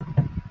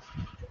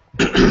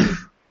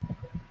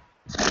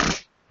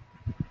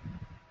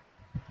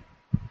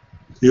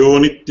यो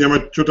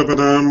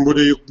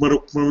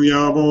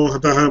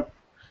नित्यमच्युतपदाम्बुजयुग्मरुक्मव्यामोहतः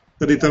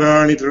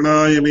तदितराणि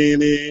तृणाय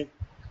मेने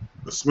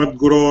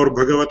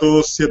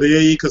अस्मद्गुरोर्भगवतोऽस्य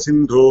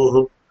दयैकसिन्धोः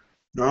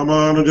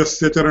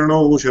रामानुजस्य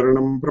चरणौ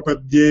शरणं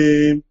प्रपद्ये।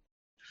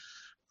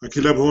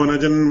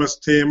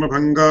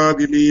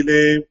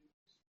 अखिलभुवनजन्मस्थेमभङ्गादिलीले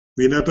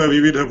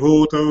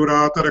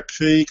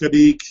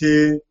विनतविविधभूतव्रातरक्षैकदीक्षे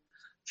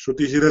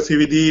श्रुतिशिरसि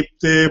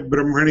विदीप्ते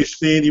ब्रह्मणि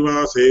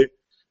श्रीनिवासे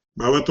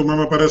भवतु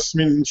मम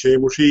परस्मिन्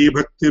शेमुषी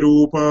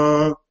भक्तिरूपा।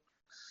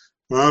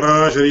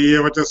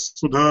 पाराशरीयवचः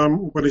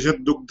सुधाम्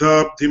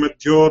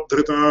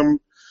उपनिषद्दुग्धाब्धिमध्योद्धृताम्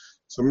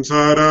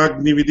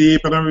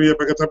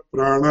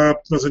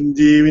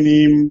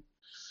संसाराग्निविदीपनव्यपगतप्राणात्मसञ्जीविनीम्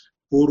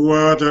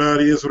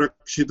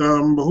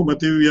पूर्वाचार्यसुरक्षिताम्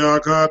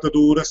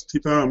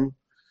बहुमतिव्याघातदूरस्थिताम्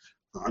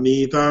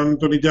आनीताम्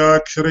तु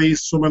निजाक्षरैः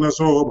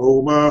सुमनसो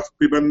भौमाः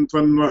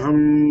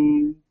पिबन्त्वन्वहम्।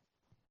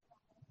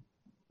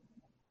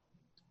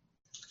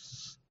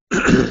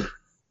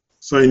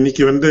 சோ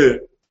இன்னைக்கு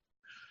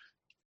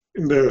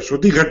இந்த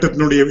ஸ்ருதி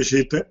கட்டத்தினுடைய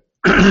விஷயத்தை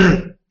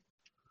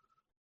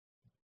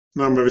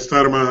நாம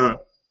விஸ்தாரமாக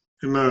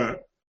என்ன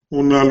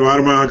 3-4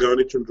 வாரமாக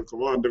கவனிச்சுட்டு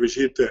இருக்கோமோ அந்த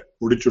விஷயத்தை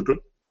முடிச்சுட்டு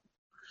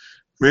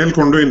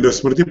மேற்கொண்டு இந்த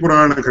ஸ்மிருதி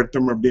புராண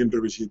கட்டம் அப்படின்ற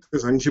விஷயத்தை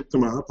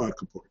சங்கிப்தமாக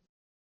பார்க்க போறோம்.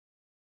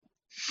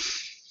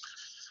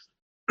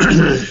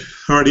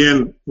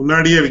 ஆடியன்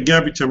முன்னாடியே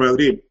விஞ்ஞாபிச்ச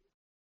மாதிரி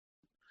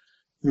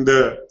இந்த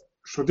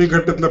ஸ்ருதி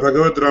கட்டத்துல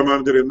பகவத்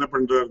ராமானுஜர் என்ன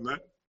பண்றாருன்னா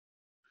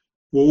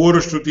ஒவ்வொரு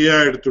ஸ்ருதியா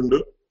எடுத்துண்டு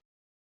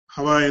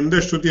அவ எந்த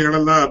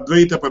ஸ்ருதிகளெல்லாம்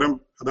அத்வைத பரம்,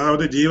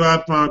 அதாவது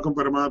ஜீவாத்மாவுக்கும்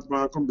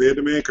பரமாத்மாவுக்கும்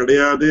பேதமே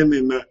கிடையாதுன்னு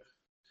என்ன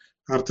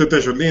அர்த்தத்தை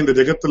சொல்லி இந்த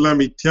ஜெகத்தெல்லாம்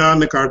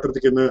மித்யான்னு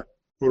காட்டுறதுக்கு என்ன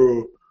ஒரு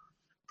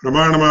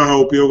பிரமாணமாக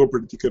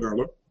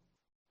உபயோகப்படுத்திக்கிறாளோ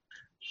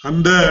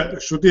அந்த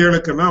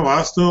ஸ்ருதிகளுக்கெல்லாம்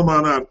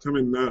வாஸ்தவமான அர்த்தம்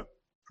என்ன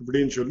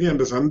அப்படின்னு சொல்லி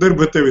அந்த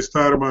சந்தர்ப்பத்தை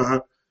விஸ்தாரமாக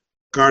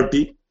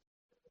காட்டி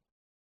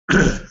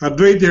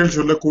அத்வைத்திகள்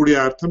சொல்லக்கூடிய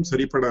அர்த்தம்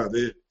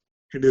சரிப்படாது.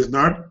 It is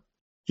not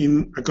in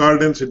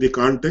accordance with the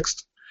context,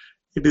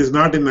 it is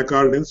not in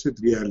accordance with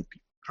reality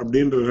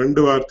அப்படின்ற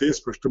 2 வார்த்தையை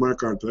ஸ்பஷ்டமா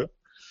காட்டுற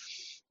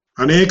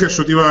அநேக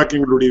ஸ்ருதி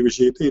வாக்கியங்களுடைய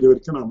விஷயத்தை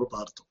இதுவரைக்கும் நாம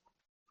பார்த்தோம்.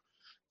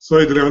 சோ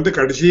இதுல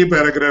கடைசி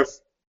பேராகிராஃப்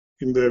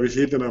இந்த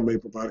விஷயத்தை நாம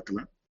இப்ப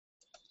பார்க்கலாம்.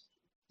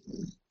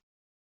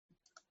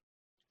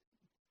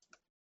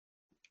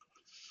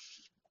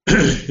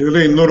 இதுல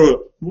இன்னொரு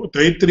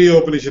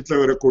தைத்திரியோபனிஷத்துல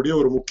வரக்கூடிய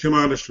ஒரு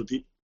முக்கியமான ஸ்ருதி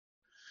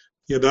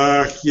यदा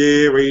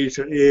ह्येवैष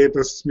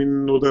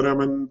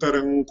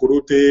एतस्मिन्नुदरमन्तरं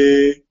कुरुते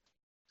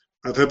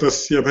अथ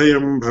तस्य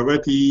भयं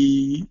भवति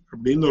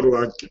அப்படின்னு ஒரு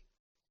வாக்கியம்.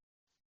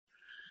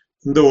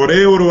 இந்த ஒரே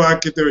ஒரு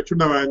வாக்கியத்தை வச்சு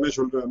நான் என்ன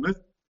சொல்றேன்னா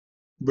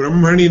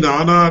பிரம்மணி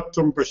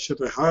நானாத்வம்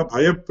பஷ்யதா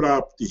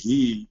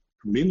பயப்பிராப்திஹி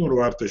அப்படின்னு ஒரு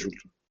வார்த்தை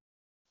சொல்றேன்.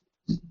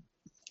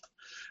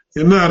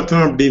 என்ன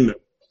அர்த்தம் அப்படின்னு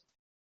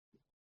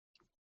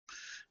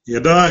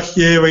यदा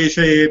ह्येवैष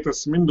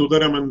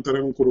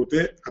एतस्मिन्नुदरमन्तरं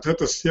कुरुते अथ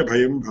तस्य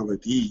भयं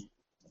भवति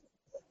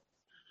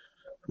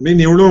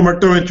அப்படின்னு இவ்வளவு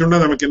மட்டும் வச்சுன்னா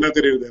நமக்கு என்ன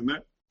தெரியுதுன்னா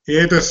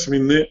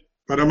ஏதஸ்மின்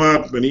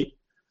பரமாத்மனி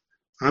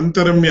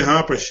அந்தரம்யா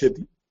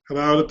பஷ்யதி,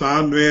 அதாவது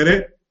தான் வேறே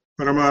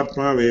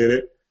பரமாத்மா வேறே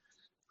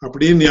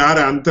அப்படின்னு யார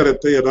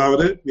அந்தரத்தை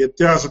அதாவது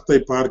வித்தியாசத்தை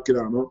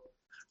பார்க்கிறானோ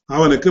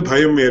அவனுக்கு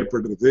பயம்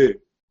ஏற்படுறது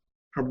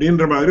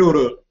அப்படின்ற மாதிரி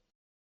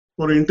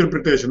ஒரு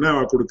இன்டர்பிரிட்டேஷனை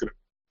அவ கொடுக்குற.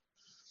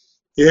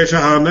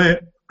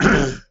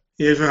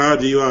 ஏஷா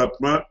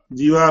ஜீவாத்மா,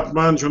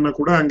 ஜீவாத்மான்னு சொன்ன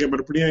கூட அங்க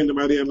மறுபடியும் இந்த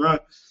மாதிரி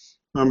எல்லாம்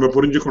நாம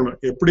புரிஞ்சுக்கணும்.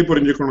 எப்படி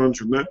புரிஞ்சுக்கணும்னு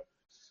சொன்ன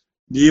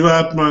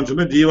ஜீவாத்மான்னு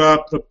சொன்ன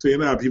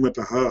ஜீவாத்மத்வேன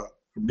அபிமதா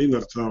அப்படின்னு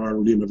அர்த்தம்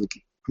அவளுடைய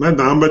மதத்துல. ஆனா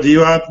நாம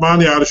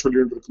ஜீவாத்மான்னு யாரு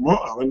சொல்லிட்டு இருக்கோமோ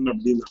அவன்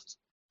அப்படின்னு அர்த்தம்.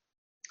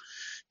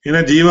 ஏன்னா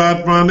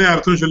ஜீவாத்மான்னு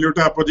அர்த்தம்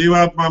சொல்லிவிட்டு அப்போ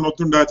ஜீவாத்மான்னு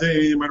ஒத்துண்டாச்சே,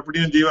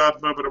 மறுபடியும்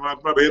ஜீவாத்மா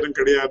பரமாத்மா வேதம்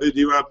கிடையாது,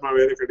 ஜீவாத்மா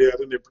வேற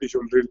கிடையாதுன்னு எப்படி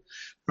சொல்றீங்க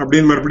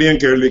அப்படின்னு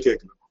மறுபடியும் கேள்வி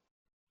கேட்கணும்.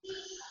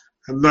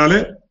 அதனால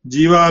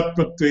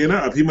ஜீவாத்மத்வேன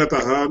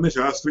அபிமதான்னு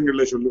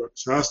சாஸ்திரங்கள்ல சொல்லுவார்.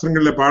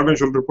 சாஸ்திரங்கள்ல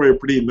பாடம் சொல்றப்போ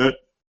எப்படின்னா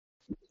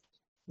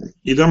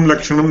இதம்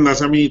லட்சணம்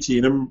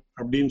நசமீச்சீனம்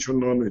அப்படின்னு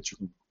சொன்னோம்னு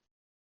வச்சுக்கோங்க.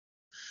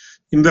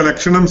 இந்த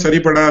லட்சணம்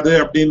சரிப்படாது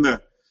அப்படின்னா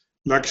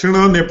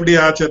லட்சணம் எப்படி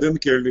ஆச்சதுன்னு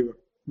கேள்வி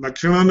வரும்.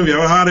 லட்சணம்னு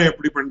விவகாரம்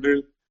எப்படி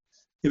பண்றேன்,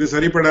 இது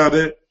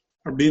சரிப்படாது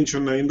அப்படின்னு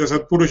சொன்ன இந்த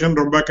சத்புருஷன்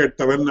ரொம்ப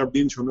கெட்டவன்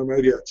அப்படின்னு சொன்ன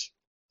மாதிரி ஆச்சு.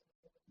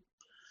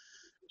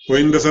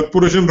 இந்த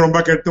சத்புருஷன் ரொம்ப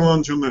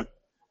கெட்டவன் சொன்ன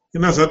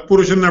ஏன்னா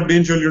சத்புருஷன்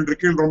அப்படின்னு சொல்லிட்டு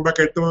இருக்கீங்க, ரொம்ப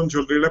கெட்டவன்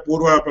சொல்றீங்கள,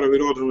 பூர்வாபர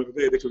விரோதம்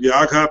இருக்குது, இதுக்கு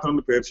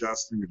வியாகாத்தம்னு பேர்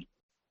சாஸ்திரங்கள்.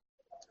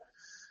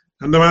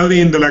 அந்த மாதிரி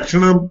இந்த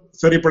லட்சணம்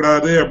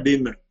சரிப்படாது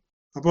அப்படின்னு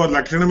அப்போ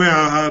லட்சணமே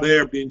ஆகாது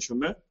அப்படின்னு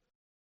சொன்ன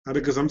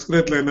அதுக்கு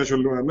சம்ஸ்கிருதத்துல என்ன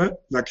சொல்லுவாங்கன்னா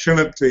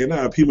லட்சணத்வேன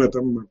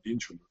அபிமதம்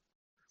அப்படின்னு சொல்லுவாங்க.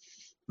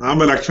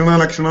 நாம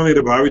லட்சணம்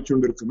இதை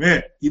பாவிச்சுண்டு இருக்குமே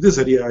இது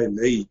சரியா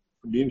இல்லை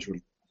அப்படின்னு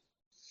சொல்லுவோம்.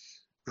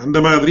 அந்த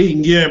மாதிரி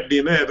இங்கே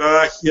எப்படின்னா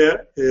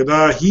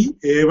யதாஹி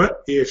ஏவ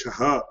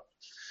ஏஷா,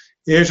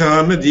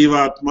 ஏஷான்னு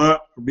ஜீவாத்மா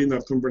அப்படின்னு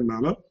அர்த்தம்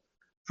பண்ணாலும்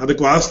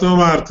அதுக்கு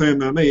வாஸ்தவமா அர்த்தம்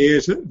என்னன்னா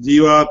ஏஷ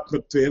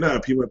ஜீவாத்மத்வேன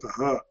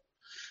அபிமதா,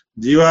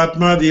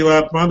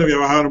 ஜீவாத்மான்னு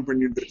விவகாரம்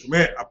பண்ணிட்டு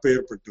இருக்குமே அப்ப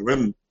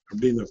ஏற்பட்டவன்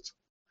அப்படின்னு அர்த்தம்.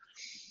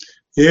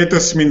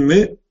 ஏதஸ்மின்னு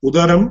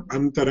உதரம்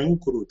அந்தரம்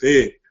குருதே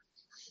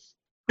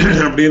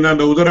அப்படின்னா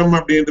அந்த உதரம்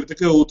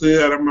அப்படின்றதுக்கு உத்து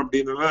அறம்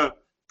அப்படின்னா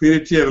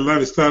பிரிச்சு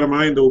அதெல்லாம் விஸ்தாரமா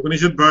இந்த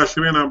உபனிஷத்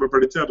பாஷ்யமே நாம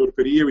படிச்சு அது ஒரு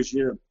பெரிய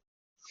விஷயம்.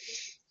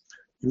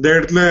 இந்த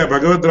இடத்துல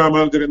பகவத்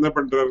ராமானுஜர் என்ன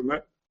பண்றாருன்னா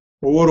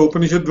ஒவ்வொரு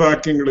உபனிஷத்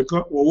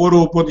வாக்கியங்களுக்கும் ஒவ்வொரு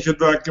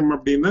உபனிஷத் வாக்கியம்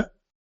அப்படின்னா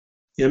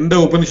எந்த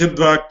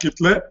உபனிஷத்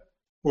வாக்கியத்துல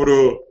ஒரு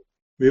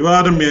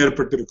விவாதம்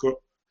ஏற்பட்டிருக்கோ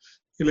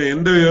இல்ல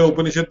எந்த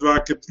உபனிஷத்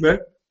வாக்கியத்துல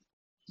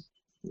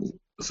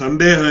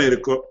சந்தேகம்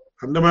இருக்கோ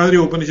அந்த மாதிரி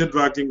உபனிஷத்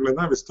வாக்கியங்களை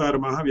தான்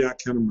விஸ்தாரமாக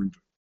வியாக்கியானம் பண்ற.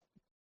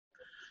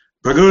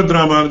 பகவத்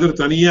ராமானுஜர்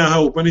தனியாக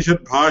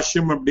உபனிஷத்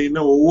பாஷ்யம்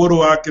அப்படின்னா ஒவ்வொரு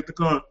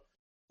வாக்கியத்துக்கும்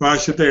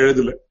பாஷ்யத்தை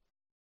எழுதல.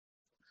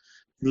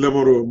 இல்ல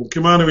ஒரு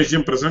முக்கியமான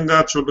விஷயம்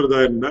பிரசங்காத் சொல்றதா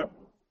இருந்தா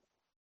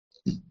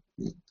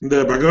இந்த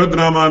பகவத்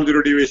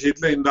ராமானுஜருடைய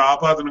விஷயத்துல இந்த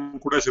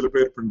ஆபாதனம் கூட சில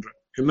பேர் பண்ற.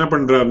 என்ன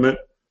பண்றாருன்னு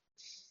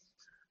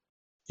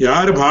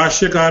யாரு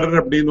பாஷ்யக்காரர்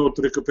அப்படின்னு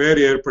ஒருத்தருக்கு பேர்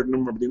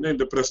ஏற்படணும் அப்படின்னா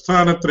இந்த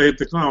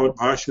பிரஸ்தானத்திரயத்துக்கும் அவர்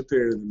பாஷ்யத்தை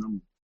எழுதணும்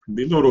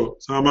அப்படின்னு ஒரு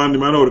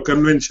சாமான்யமான ஒரு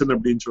கன்வென்ஷன்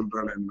அப்படின்னு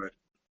சொல்றாரு. என்பாரு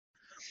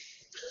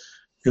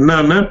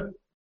என்னன்னா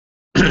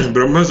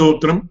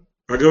பிரம்மசூத்திரம்,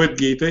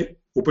 பகவத்கீதை,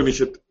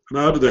 உபனிஷத்,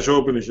 அதாவது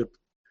தசோபனிஷத்,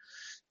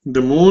 இந்த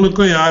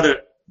மூணுக்கும் யாரு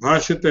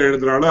பாஷ்யத்தை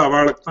எழுதுறாளோ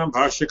அவளுக்கு தான்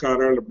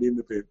பாஷ்யக்காரள்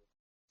அப்படின்னு பேர்.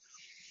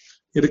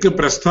 இதுக்கு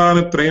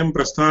பிரஸ்தானத்ரயம்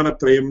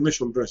பிரஸ்தானத்ரயம்னு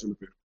சொல்ற சில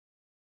பேர்.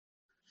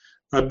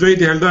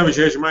 அத்வைதிகள் தான்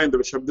விசேஷமா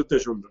இந்த சப்தத்தை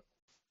சொல்ற.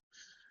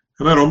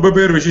 ஆனா ரொம்ப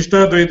பேர்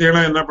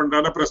விசிஷ்டாத்வைதிகளா என்ன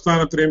பண்றாங்க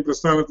பிரஸ்தானத்ரயம்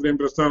பிரஸ்தானத்ரயம்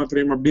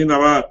பிரஸ்தானத்ரயம் அப்படின்னு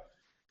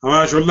அவ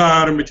சொல்ல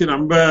ஆரம்பிச்சு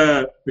நம்ம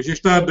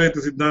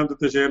விசிஷ்டாத்வைத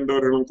சித்தாந்தத்தை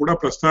சேர்ந்தவர்களும் கூட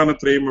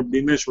பிரஸ்தானத்ரயம்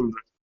அப்படின்னே சொல்ற.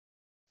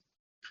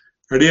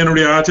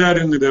 அடியனுடைய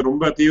ஆச்சாரியன் இதை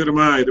ரொம்ப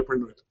தீவிரமா இது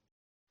பண்ணுவார்.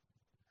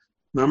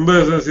 நம்ம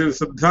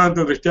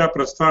சித்தாந்த திருஷ்டியா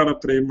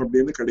பிரஸ்தானத்ரயம்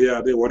அப்படின்னு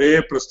கிடையாது, ஒரே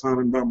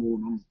பிரஸ்தானம் தான்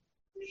மூணும்.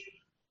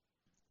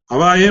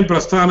 அவ ஏன்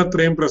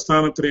பிரஸ்தானத்ரயம்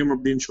பிரஸ்தானத்ரயம்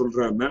அப்படின்னு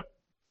சொல்றான்னா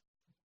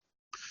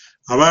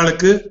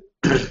அவளுக்கு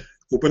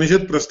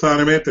உபனிஷத்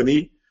பிரஸ்தானமே தனி,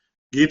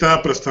 கீதா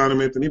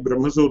பிரஸ்தானமே தனி,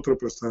 பிரம்மசூத்திர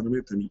பிரஸ்தானமே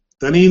தனி.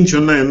 தனின்னு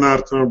சொன்னா என்ன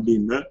அர்த்தம்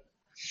அப்படின்னா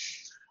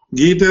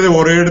கீதையில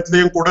ஒரு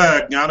இடத்துலயும் கூட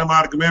ஞான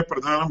மார்க்கமே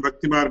பிரதானம்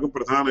பக்தி மார்க்கம்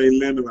பிரதானம்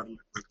இல்லைன்னு வரல.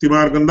 பக்தி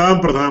மார்க்கம்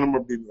தான் பிரதானம்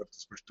அப்படின்னு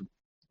வருது ஸ்பஷ்டம்.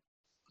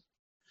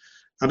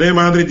 அதே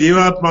மாதிரி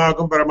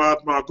ஜீவாத்மாவுக்கும்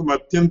பரமாத்மாவுக்கும்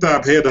அத்தியந்த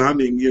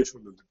அபேதான்னு எங்கேயும்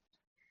சொல்லுது.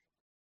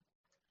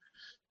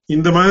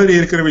 இந்த மாதிரி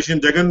இருக்கிற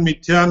விஷயம் ஜெகன்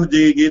மித்யான்னு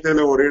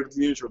கீதையில ஒரு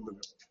இடத்துலயும்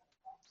சொல்லுது.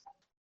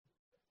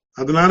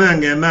 அதனால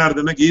அங்க என்ன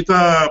ஆகுதுன்னா கீதா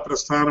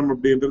பிரஸ்தானம்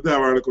அப்படின்றது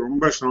அவளுக்கு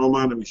ரொம்ப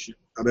சிரமமான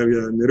விஷயம், அதை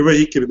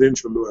நிர்வகிக்கிறதுன்னு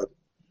சொல்லுவாரு.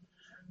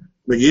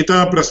 இந்த கீதா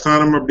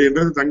பிரஸ்தானம்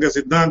அப்படின்றது தங்க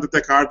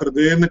சித்தாந்தத்தை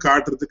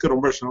காட்டுறதுக்கு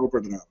ரொம்ப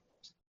சிரமப்படுறாரு.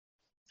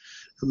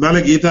 அதனால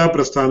கீதா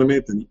பிரஸ்தானமே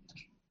தனி.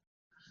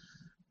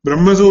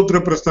 பிரம்மசூத்திர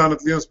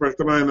பிரஸ்தானத்திலையும்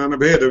ஸ்பஷ்டமா என்னன்னா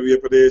பேத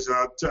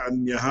வியபதேசாச்ச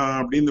அந்யஹா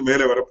அப்படின்னு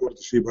மேல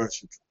வரப்போறது.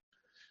 ஸ்ரீபாஷ்யத்துல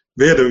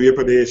பேத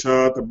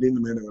வியபதேசாத்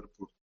அப்படின்னு மேல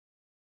வரப்போறது.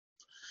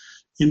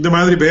 இந்த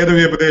மாதிரி பேத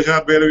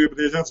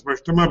வியபதேசாத்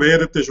ஸ்பஷ்டமா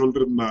பேதத்தை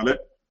சொல்றதுனால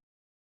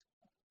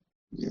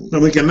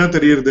நமக்கு என்ன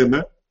தெரியுதுன்னா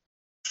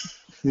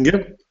இங்க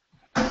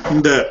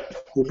இந்த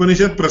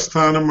உபனிஷத்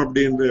பிரஸ்தானம்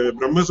அப்படின்ற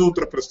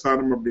பிரம்மசூத்திர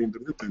பிரஸ்தானம்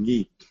அப்படின்றது தனி.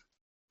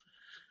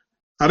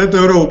 அதை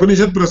தவிர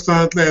உபனிஷத்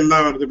பிரஸ்தானத்துல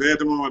எல்லாம் வருது,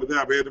 பேதமும் வருது,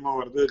 அபேதமும்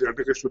வருது,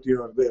 கடக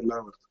ஸ்ருதியும் வருது,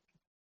 எல்லாம் வருது.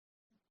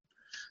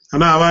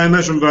 ஆனா அவ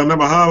என்ன சொல்றான்னா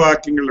மகா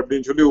வாக்கியங்கள்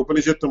அப்படின்னு சொல்லி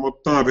உபனிஷத்தை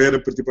மொத்தம் அபேத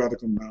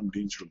பிரதிபாதகம் தான்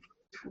அப்படின்னு சொல்ற.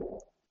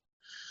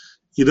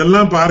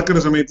 இதெல்லாம் பார்க்கிற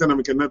சமயத்துல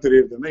நமக்கு என்ன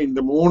தெரியுதுன்னா இந்த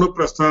மூணு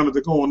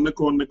பிரஸ்தானத்துக்கும்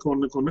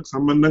ஒண்ணுக்கு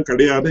சம்பந்தம்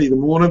கிடையாது. இது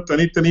மூணு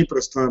தனித்தனி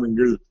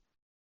பிரஸ்தானங்கள்.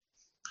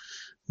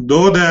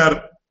 Though they are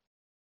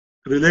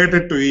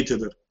related to each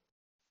other,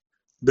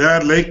 they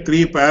are like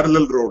three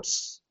parallel roads.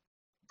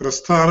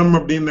 பிரஸ்தானம்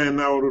அப்படின்னா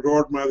என்ன, ஒரு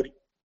ரோட் மாதிரி.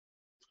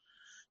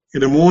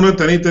 இது மூணு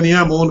தனித்தனியா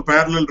மூணு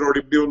parallel road,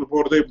 இப்படி ஒண்ணு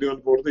போறது, இப்படி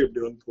ஒண்ணு போறது,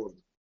 இப்படி ஒண்ணு போறது.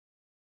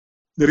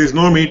 There is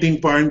no meeting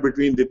point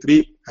between the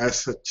three as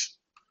such.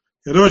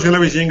 ஏதோ சில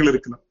விஷயங்கள்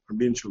இருக்கலாம்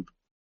அப்படின்னு சொல்றோம்.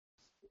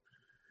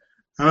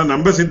 ஆனா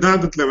நம்ம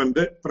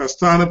சித்தாந்தத்துல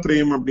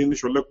பிரஸ்தானத்ரயம் அப்படின்னு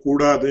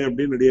சொல்லக்கூடாது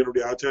அப்படின்னு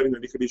அடியனுடைய ஆச்சாரியன்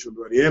அடிக்கடி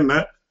சொல்லுவார். ஏன்னா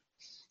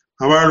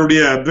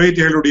அவளுடைய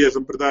அத்வைதிகளுடைய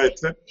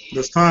சம்பிரதாயத்துல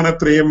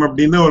பிரஸ்தானத்ரயம்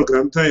அப்படின்னு ஒரு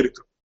கிரந்தம்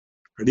இருக்கு,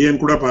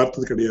 அடியன் கூட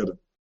பார்த்தது கிடையாது.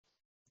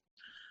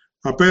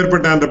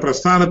 அப்பேற்பட்ட அந்த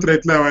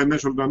பிரஸ்தானத்ரயத்துல அவ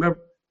என்ன சொல்றான்னா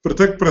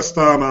பிருத்தக்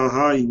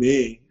பிரஸ்தானாகா இமே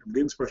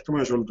அப்படின்னு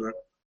ஸ்பஷ்டமா சொல்ற.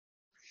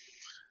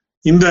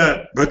 இந்த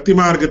பக்தி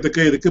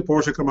மார்க்கத்துக்கு இதுக்கு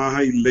போஷகமாக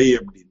இல்லை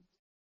அப்படின்னு.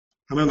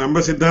 ஆனா நம்ம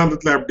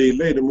சித்தாந்தத்துல அப்படி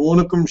இல்லை. இது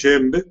மூணுக்கும்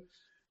சேர்ந்து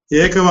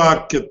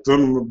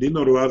ஏகவாக்கியத்துவம் அப்படின்னு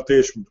ஒரு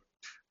வார்த்தையை சொல்ற.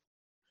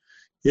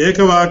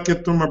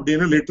 ஏகவாக்கியத்துவம்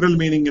அப்படின்னா literal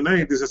மீனிங்னா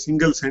it is a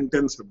single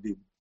sentence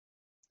அப்படின்னு.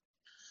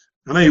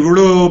 ஆனா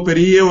இவ்வளவு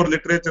பெரிய ஒரு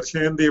லிட்ரேச்சர்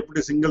சேர்ந்து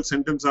எப்படி சிங்கிள்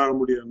சென்டென்ஸ் ஆக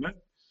முடியும்னா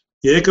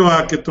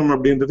ஏகவாக்கியத்துவம்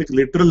அப்படின்றதுக்கு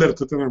லிட்ரல்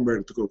அர்த்தத்தை நம்ம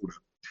எடுத்துக்க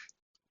கூடாது.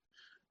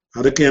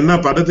 அதுக்கு என்ன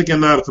பதத்துக்கு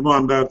என்ன அர்த்தமோ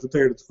அந்த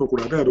அர்த்தத்தை எடுத்துக்க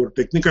கூடாது. அது ஒரு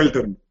டெக்னிக்கல்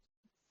டர்ம்.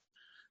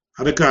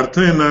 அதுக்கு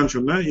அர்த்தம் என்னன்னு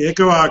சொன்னா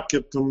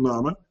ஏகவாக்கியத்துவம்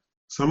நாம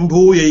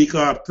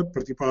சம்பூயைகார்த்த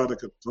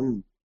பிரதிபாதகத்துவம்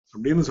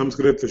அப்படின்னு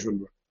சம்ஸ்கிருதத்தை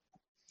சொல்லுவார்.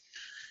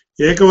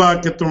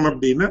 ஏகவாக்கியத்துவம்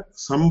அப்படின்னா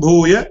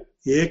சம்பூய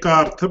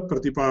ஏகார்த்த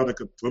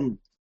பிரதிபாதகத்துவம்.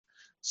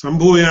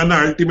 சம்பூயான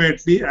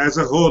ultimately as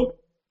a whole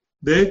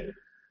they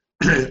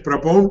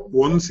propound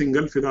one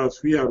single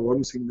philosophy or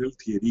one single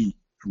theory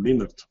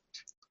அப்படின்னு அர்த்தம்.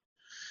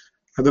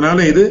 அதனால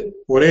இது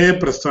ஒரே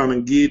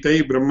பிரஸ்தானம். கீதை,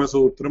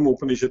 பிரம்மசூத்திரம்,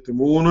 உபனிஷத்து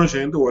மூணும்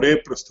சேர்ந்து ஒரே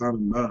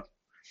பிரஸ்தானம் தான்.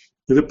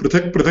 இது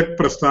பிருதக் பிருதக்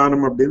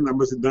பிரஸ்தானம் அப்படின்னு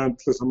நம்ம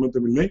சித்தாந்தத்துல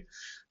சம்மதம் இல்லை.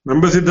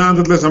 நம்ம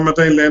சித்தாந்தத்துல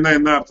சம்மதம் இல்லைன்னா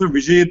என்ன அர்த்தம்?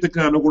 விஷயத்துக்கு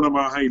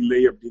அனுகுணமாக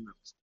இல்லை அப்படின்னு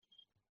அர்த்தம்.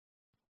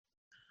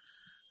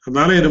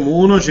 அதனால இது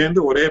மூணும் சேர்ந்து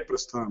ஒரே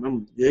பிரஸ்தானம்,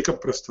 ஏக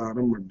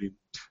பிரஸ்தானம் அப்படின்னு.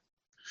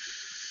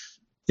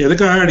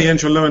 எதுக்காக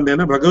அடியேன்னு சொல்ல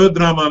வந்தேன்னா, பகவத்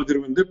ராமானுஜர்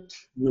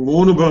இந்த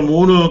மூணு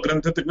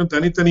கிரந்தத்துக்கும்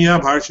தனித்தனியா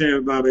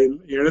பாஷ்யம்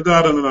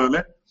எழுதாததுனால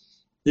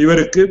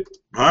இவருக்கு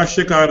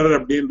பாஷ்யக்காரர்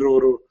அப்படின்ற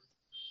ஒரு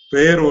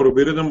பெயர், ஒரு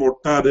விருதம்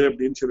ஒட்டாது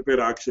அப்படின்னு சில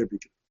பேர்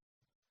ஆக்ஷேபிக்கிறார்.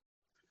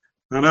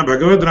 ஆனா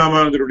பகவத்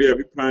ராமானுஜருடைய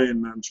அபிப்பிராயம்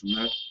என்னன்னு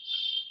சொன்னா,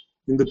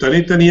 இந்த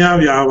தனித்தனியா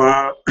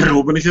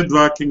உபனிஷத்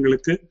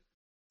வாக்கியங்களுக்கு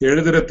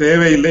எழுதுற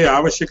தேவையில்லை,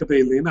 ஆவசியகத்தை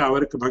இல்லைன்னு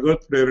அவருக்கு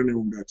பகவத் பிரேரணை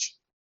உண்டாச்சு.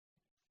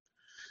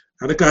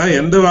 அதுக்காக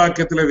எந்த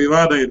வாக்கியத்துல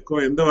விவாதம் இருக்கோ,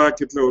 எந்த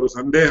வாக்கியத்துல ஒரு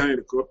சந்தேகம்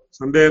இருக்கோ,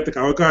 சந்தேகத்துக்கு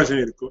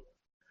அவகாசம் இருக்கோ,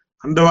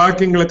 அந்த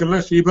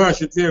வாக்கியங்களுக்கெல்லாம்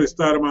ஸ்ரீபாஷ்யத்திலேயே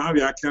விஸ்தாரமாக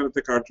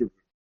வியாக்கியானத்தை காட்டிவிடும்.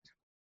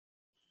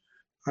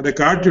 அதை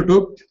காட்டிட்டு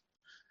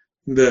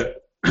இந்த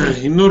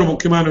இன்னொரு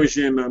முக்கியமான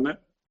விஷயம் என்னன்னா,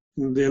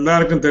 இந்த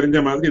எல்லாருக்கும் தெரிஞ்ச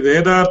மாதிரி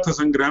வேதார்த்த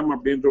சங்கிரகம்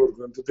அப்படின்ற ஒரு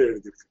கிரந்தத்தை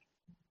எழுதியிருக்கு.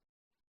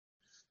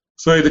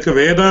 சோ இதுக்கு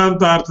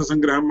வேதாந்த அர்த்த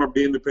சங்கிரகம்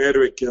அப்படின்னு பெயர்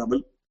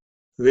வைக்காமல்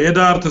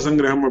வேதார்த்த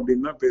சங்கிரகம்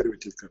அப்படின்னு தான் பேர்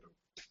வச்சிருக்காரு.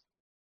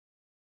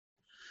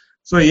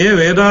 சோ ஏன்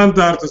வேதாந்த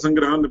அர்த்த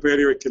சங்கிரகம்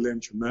பேர்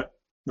வைக்கலன்னு சொன்ன,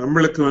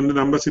 நம்மளுக்கு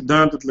நம்ம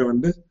சித்தாந்தத்துல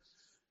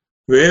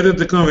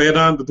வேதத்துக்கும்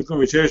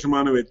வேதாந்தத்துக்கும்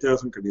விசேஷமான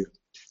வித்தியாசம் கிடையாது.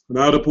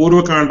 அதாவது பூர்வ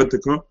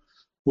காண்டத்துக்கும்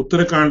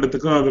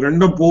உத்தரகாண்டத்துக்கும் அது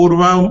ரெண்டும்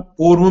பூர்வம்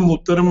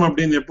உத்தரம்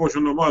அப்படின்னு எப்போ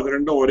சொன்னோமோ அது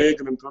ரெண்டும் ஒரே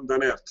கிரந்தம்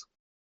தானே அர்த்தம்.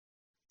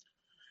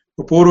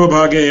 பூர்வ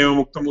பாகே ஏவ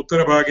முக்தம், உத்தர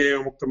பாகே ஏவ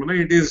முக்தம்னா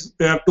it is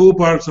there two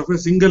parts of a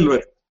single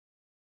work.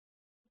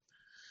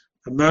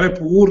 அதனால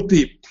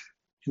பூர்த்தி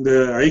இந்த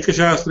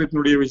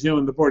ஐக்கியசாஸ்திரத்தினுடைய விஷயம்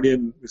வந்தப்போ அடி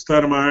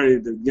விஸ்தாரமாக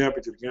இதை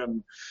விஞ்ஞாபிச்சிருக்கேன்.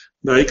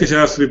 இந்த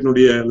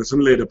ஐக்கியசாஸ்திரத்தினுடைய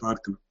லெசன்ல இதை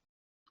பார்க்கணும்.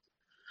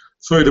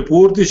 சோ இது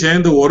பூர்த்தி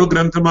சேர்ந்து ஒரு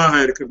கிரந்தமாக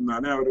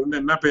இருக்கிறதுனால அவர்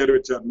என்ன பெயர்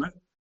வச்சாருன்னா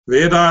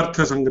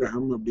வேதார்த்த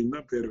சங்கிரகம் அப்படின்னு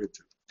தான் பேர்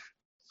வச்சார்.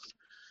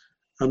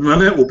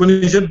 அதனால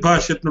உபனிஷத்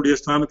பாஷ்யத்தினுடைய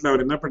ஸ்தானத்துல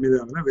அவர் என்ன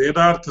பண்ணிதாருன்னா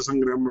வேதார்த்த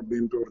சங்கிரகம்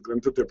அப்படின்ற ஒரு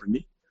கிரந்தத்தை பண்ணி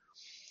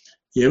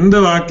எந்த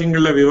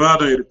வாக்கியங்கள்ல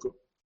விவாதம் இருக்கோ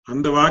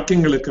அந்த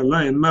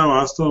வாக்கியங்களுக்கெல்லாம் என்ன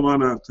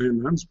வாஸ்தவமான அர்த்தம்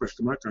என்னன்னு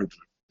ஸ்பஷ்டமா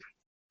காட்டுறார்.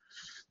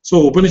 சோ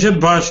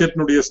உபனிஷத்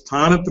பாஷ்யத்தினுடைய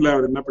ஸ்தானத்துல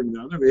அவர் என்ன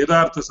பண்ணினாருன்னா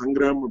வேதார்த்த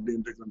சங்கிரகம்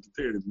அப்படின்ற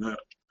கிரந்தத்தை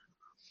எழுதினார்.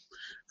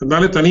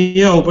 அதனால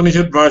தனியா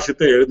உபனிஷத்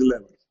பாஷ்யத்தை எழுதல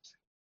அவர்.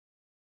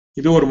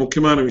 இது ஒரு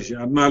முக்கியமான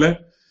விஷயம். அதனால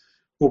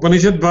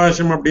உபனிஷத்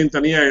பாஷ்யம் அப்படின்னு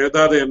தனியா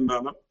எழுதாத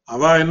இருந்தாலும்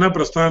அவ என்ன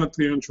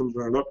பிரஸ்தானத்தையும்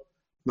சொல்றாளோ,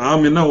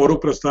 நாம் என்ன ஒரு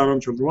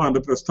பிரஸ்தானம் சொல்றோம், அந்த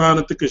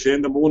பிரஸ்தானத்துக்கு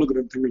சேர்ந்த 3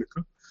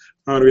 கிரந்தங்களுக்கும்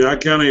அவர்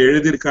வியாக்கியானம்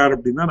எழுதியிருக்கார்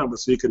அப்படின்னா நம்ம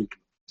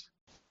ஸ்வீகரிக்கணும்.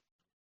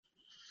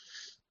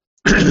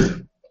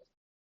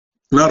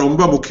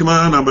 ரொம்ப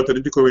முக்கியமாக நாம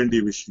தெரிஞ்சுக்க வேண்டிய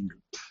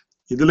விஷயங்கள்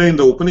இதுல.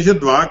 இந்த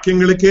உபனிஷத்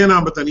வாக்கியங்களுக்கே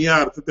நாம தனியா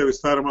அர்த்தத்தை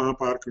விஸ்தாரமாக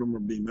பார்க்கணும்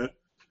அப்படின்னா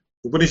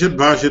உபனிஷத்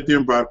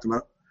பாஷ்யத்தையும்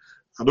பார்க்கலாம்.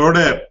 அதோட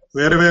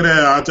வேற வேற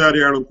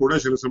ஆச்சாரியாலும் கூட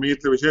சில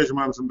சமயத்துல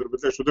விசேஷமான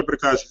சந்தர்ப்பத்துல சுத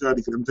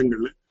பிரகாஷிகாதி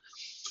கிரந்தங்கள்ல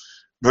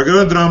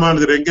பகவத்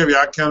ராமானுஜர் எங்க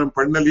வியாக்கியானம்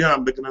பண்ணலையோ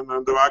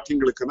அந்த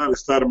வாக்கியங்களுக்கெல்லாம்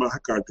விஸ்தாரமாக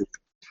காட்டிருக்கு.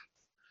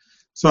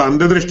 சோ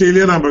அந்த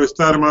திருஷ்டியிலேயே நாம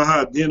விஸ்தாரமாக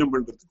அத்தியனம்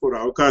பண்றதுக்கு ஒரு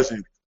அவகாசம்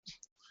இருக்கு.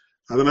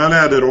 அதனால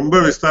அது ரொம்ப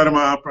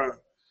விஸ்தாரமாக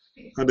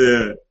அது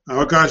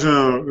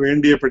அவகாசம்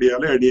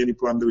வேண்டியபடியாலே அடியேன்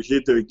இப்போ அந்த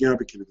விஷயத்தை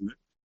விஞ்ஞாபிக்கிறது.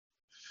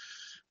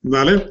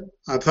 அதனால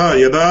அதா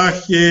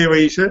யதாஹ்யே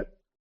வைஷ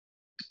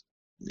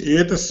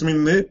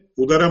ஏதஸ்மின்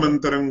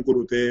உதரமந்தரம்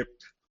குருதே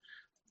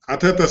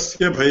அத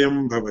தஸ்ய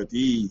பயம்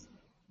பவதி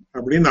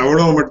அப்படின்னு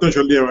அவ்வளவு மட்டும்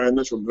சொல்லி அவன்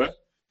என்ன சொல்ற,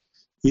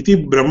 இதி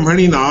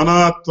பிரம்மணி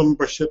நானாத்வம்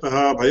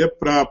பஷ்யதா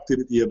பயப்பிராப்தி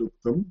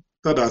யதுக்தம்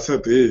தத்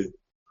அசத்து.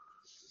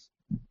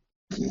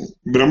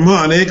 பிரம்ம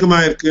அநேகமா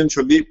இருக்குன்னு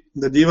சொல்லி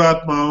இந்த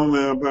ஜீவாத்மாவும்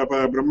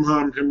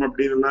பிரம்மாம்சம்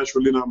அப்படின்னு எல்லாம்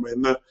சொல்லி நாம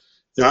என்ன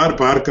யார்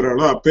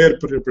பார்க்கிறாளோ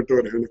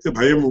அப்பேற்பட்டவர்களுக்கு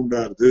பயம்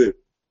உண்டாருது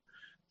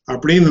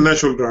அப்படின்னு என்ன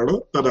சொல்றாளோ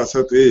தது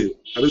அசத்து,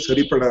 அது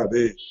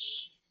சரிப்படாது.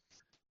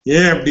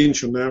 ஏன் அப்படின்னு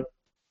சொன்ன,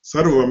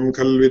 சர்வம்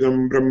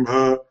கல்விதம்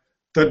பிரம்மா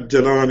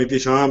தஜ்ஜலானிதி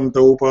சாந்த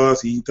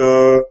உபாசீதா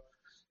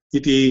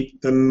இதி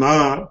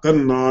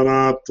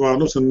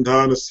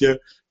தன்னாத்வானுசந்தானஸ்ய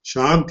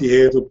சாந்தி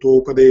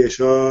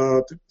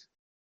ஹேதுத்வோபதேசாத்.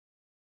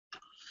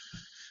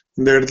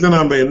 இந்த இடத்துல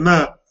நாம என்ன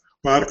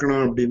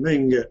பார்க்கணும் அப்படின்னா,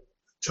 இங்க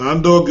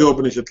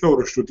சாந்தோக்கியோபனிஷத்துல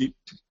ஒரு ஸ்ருதி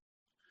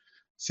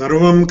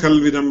சர்வம்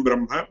கல்விதம்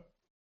பிரம்ம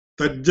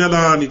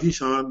தஜ்ஜலானிதி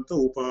சாந்த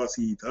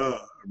உபாசீதா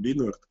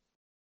அப்படின்னு வருது.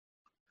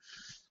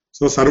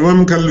 சோ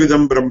சர்வம்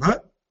கல்விதம் பிரம்ம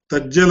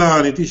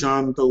தஜ்ஜலானிதி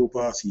சாந்த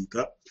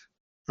உபாசீதா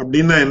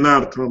அப்படின்னா என்ன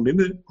அர்த்தம்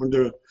அப்படின்னு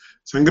கொஞ்சம்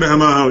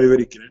சங்கிரகமாக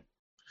விவரிக்கிறேன்.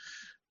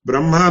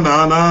 பிரம்மா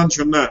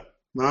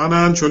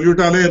நானான்னு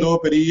சொல்லிவிட்டாலே ஏதோ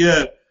பெரிய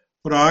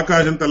ஒரு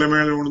ஆகாசம்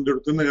தலைமையில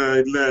விழுந்துடுத்துன்னு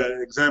இல்ல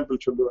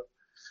எக்ஸாம்பிள் சொல்லுவேன்.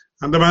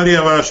 அந்த மாதிரி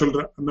அவ சொல்ற,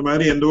 அந்த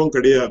மாதிரி எதுவும்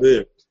கிடையாது.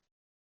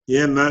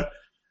 ஏன்னா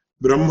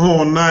பிரம்மம்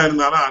ஒன்னா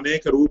இருந்தாலும்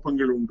அநேக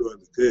ரூபங்கள் உண்டு.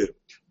 அதுக்கு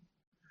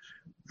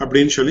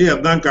அப்படின்னு சொல்லி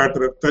அதான்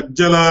காட்டுற.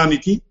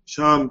 தஜ்ஜலானிதி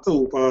சாந்த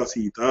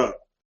உபாசீதா.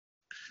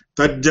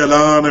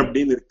 தஜ்ஜலான்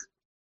அப்படின்னு இருக்கு.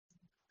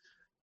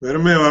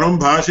 வெறுமே வரும்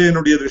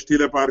பாஷையினுடைய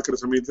திருஷ்டியில பார்க்கிற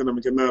சமயத்துல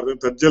நமக்கு என்ன ஆகுது,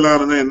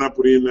 தஜ்ஜலான என்ன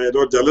புரியல,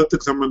 ஏதோ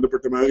ஜலத்துக்கு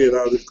சம்பந்தப்பட்ட மாதிரி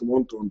ஏதாவது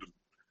இருக்குமோன்னு தோன்றுது.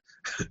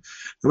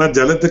 ஆனா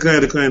ஜலத்துக்கும்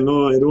இருக்கும்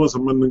இன்னும் எதுவும்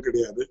சம்பந்தம்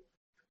கிடையாது.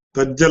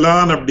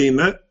 தஜ்ஜலான்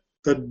அப்படின்னா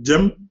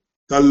தஜ்ஜம்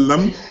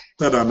தல்லம்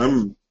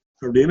தரணம்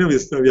அப்படின்னு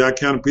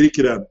வியாக்கியானம்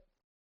பிரிக்கிறார்.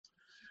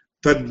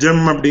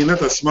 தஜ்ஜம் அப்படின்னா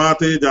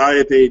தஸ்மாத்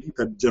ஜாயதே இதி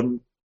தஜ்ஜம்,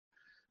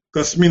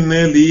 தஸ்மின்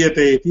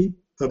லீயதே இதி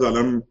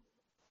ததலம்,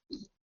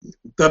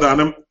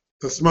 ததனம்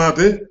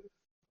தஸ்மாத்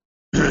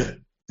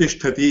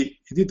திஷ்டதி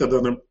இது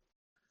ததனம்.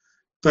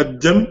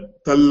 தஜ்ஜம்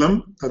தல்லம்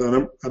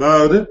ததனம்,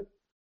 அதாவது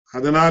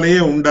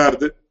அதனாலேயே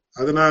உண்டாருது,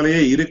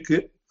 அதனாலேயே இருக்கு,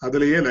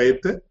 அதுலயே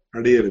லயத்தை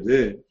அடையிறது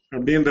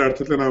அப்படின்ற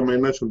அர்த்தத்துல நாம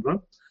என்ன சொல்றோம்,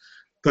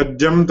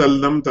 தஜ்ஜம்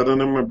தல்லம்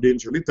ததனம்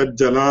அப்படின்னு சொல்லி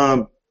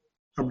தஜ்ஜலான்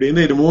அப்படின்னு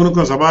இது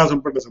மூணுக்கும்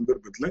சமாசம் பண்ண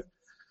சந்தர்ப்பத்துல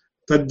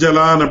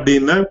தஜ்ஜலான்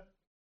அப்படின்னா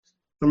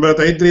நம்ம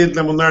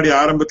தைத்திரியத்துல முன்னாடி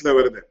ஆரம்பத்துல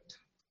வருது,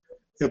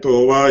 யதோ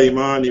வா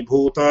இமானி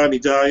பூதானி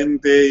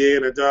ஜாயந்தே யே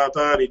ந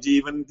ஜாதா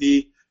நிஜீவந்தி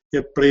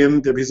யத்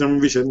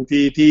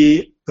பிரயந்த்யபிசம்விசந்தீதி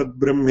தத்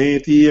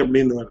பிரம்மேதி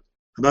அப்படின்னு வருது.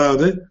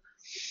 அதாவது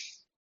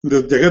இந்த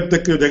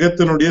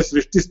ஜெகத்தினுடைய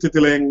சிருஷ்டி ஸ்திதி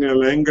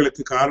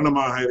லயங்களுக்கு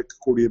காரணமாக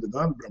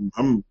இருக்கக்கூடியதுதான்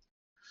பிரம்மம்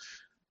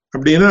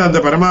அப்படின்னா அந்த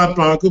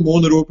பரமாத்மாவுக்கு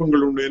மூணு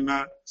ரூபங்கள் உண்டு. என்ன,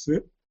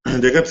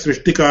 ஜெகத்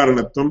சிருஷ்டி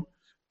காரணத்துவம்,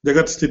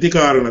 ஜெகத் ஸ்திதி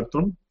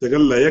காரணத்துவம்,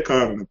 ஜெகல் லய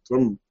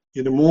காரணத்துவம்.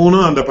 இது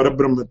மூணும் அந்த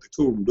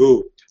பரபிரம்மத்துக்கு உண்டு.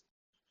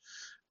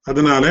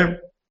 அதனால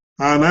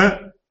ஆனா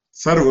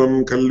சர்வம்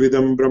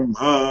கல்விதம்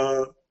பிரம்மா,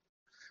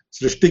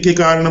 சிருஷ்டிக்கு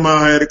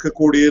காரணமாக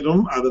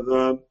இருக்கக்கூடியதும்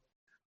அதுதான்,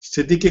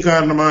 ஸ்திதிக்கு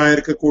காரணமாக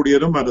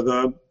இருக்கக்கூடியதும்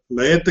அதுதான்,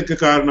 லயத்துக்கு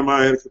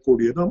காரணமாக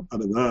இருக்கக்கூடியதும்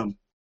அதுதான்.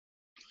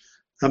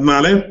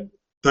 அதனால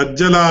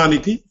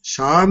தஜ்ஜலானிதி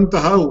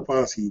சாந்தா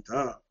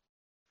உபாசீதா.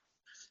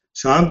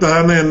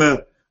 சாந்தகான்னு என்ன,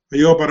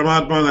 ஐயோ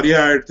பரமாத்மா நிறைய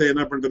ஆயிடுத்து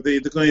என்ன பண்றது,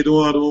 இதுக்கும்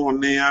இதுவும் அதுவும்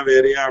ஒன்னையா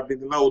வேறையா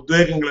அப்படின்னு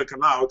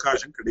உத்வேகங்களுக்கெல்லாம்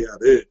அவகாசம்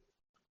கிடையாது.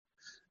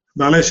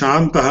 அதனால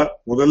சாந்தா,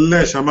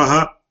 முதல்ல சமஹா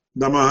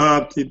தமஹா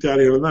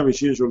இத்தியாதிகள் தான்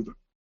விஷயம் சொல்றேன்.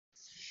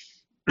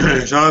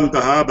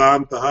 சாந்தஹ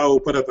தாந்தஹ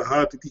உபரதஹ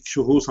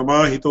திதிக்ஷுஹ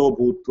சமாஹிதோ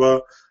பூத்வா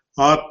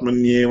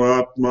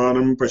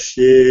ஆத்மன்யேவாத்மானம்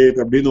பஷ்யேத்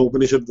அப்படின்னு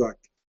உபனிஷத்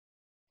வாக்கியம்.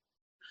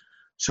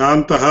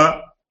 சாந்தஹ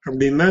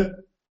அப்படின்னா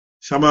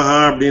சமஹா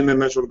அப்படின்னு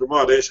என்ன சொல்றோமோ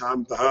அதே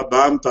சாந்தஹ.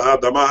 தாந்தஹ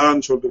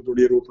தமஹான்னு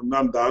சொல்றதுடைய ரூபம்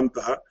தான்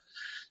தாந்தஹ.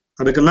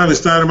 அதுக்கெல்லாம்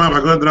விஸ்தாரமா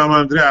பகவத்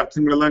ராமாயணத்திலே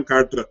அர்த்தங்கள் எல்லாம்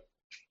காட்டுற.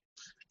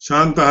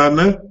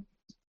 சாந்தஹன்னு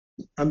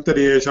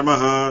அந்தரிய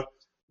சமஹா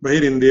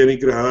பகிரிந்திரிய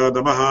நிகிரஹ,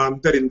 தமஹா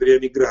அந்தரிந்திரிய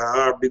நிகிரஹ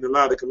அப்படின்னு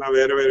எல்லாம் அதுக்கெல்லாம்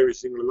வேற வேற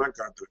விஷயங்கள் எல்லாம்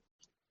காட்டுற.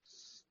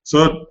 சோ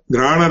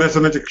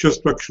கிராணரசன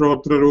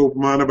சக்ஷுஸ்பக்ஷோத்திர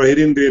ரூபமான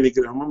பகிரிந்திரிய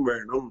நிகிரகமும்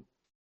வேணும்.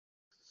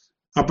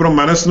 அப்புறம்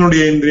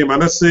மனசனுடைய இந்திரிய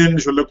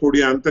மனசுன்னு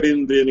சொல்லக்கூடிய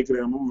அந்தரிந்திரிய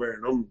நிகிரகமும்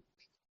வேணும்.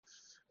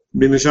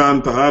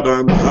 நிஷாந்தா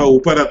தாந்தா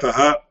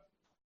உபரதா,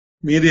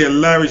 மீதி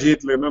எல்லா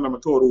விஷயத்திலும்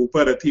நமக்கு ஒரு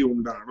உபரதி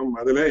உண்டாகணும்.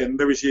 அதுல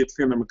எந்த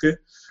விஷயத்திலையும் நமக்கு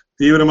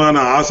தீவிரமான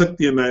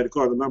ஆசக்தி என்ன இருக்கோ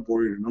அதெல்லாம்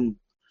போயிடணும்.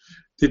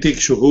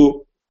 திதிக்ஷுஹு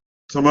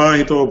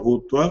சமாஹிதோ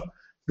பூத்வா,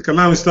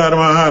 இதுக்கெல்லாம்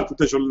விஸ்தாரமாக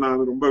அர்த்தத்தை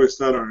சொல்லணும், ரொம்ப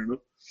விஸ்தாரம்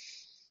வேணும்.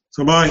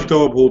 சமாஹிதோ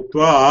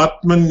பூத்வா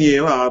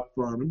ஆத்மன்யேவ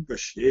ஆத்மானம்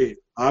பஷ்யே.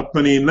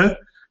 ஆத்மனின்னா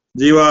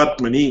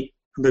ஜீவாத்மனி,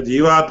 அந்த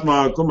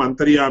ஜீவாத்மாவுக்கும்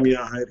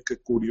அந்தர்யாமியாக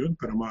இருக்கக்கூடியவன்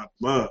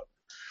பரமாத்மா.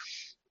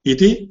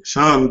 இது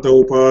சாந்த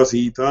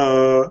உபாசீதா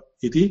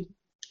இது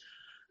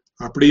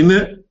அப்படின்னு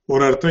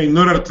ஒரு அர்த்தம்.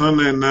 இன்னொரு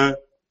அர்த்தம் என்ன,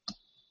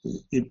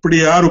 இப்படி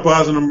யார்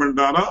உபாசனம்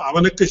பண்றாரோ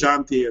அவனுக்கு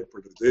சாந்தி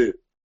ஏற்படுறது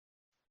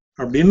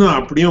அப்படின்னு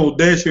அப்படியும்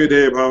உத்தேச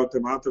விதேய பாவத்தை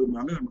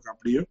மாத்துறதுனால நமக்கு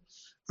அப்படியும்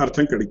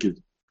அர்த்தம் கிடைக்குது.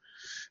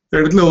 இந்த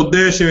இடத்துல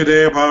உத்தேச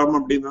விதேய பாவம்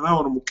அப்படின்னா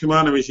ஒரு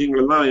முக்கியமான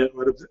விஷயங்கள் எல்லாம்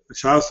வருது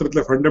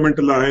சாஸ்திரத்துல,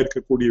 ஃபண்டமெண்டலாக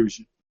இருக்கக்கூடிய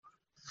விஷயம்.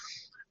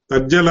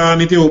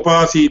 தஜ்ஜலானிதி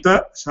உபாசீத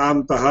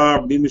சாந்தஹா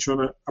அப்படின்னு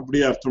சொன்ன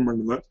அப்படியே அர்த்தம்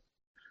பண்ணுவேன்.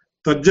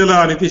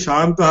 தஜ்ஜலானிதி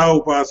சாந்தஹா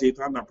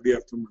உபாசீதான்னு அப்படியே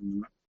அர்த்தம்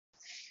பண்ணுவேன்.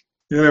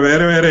 இதுல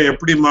வேற வேற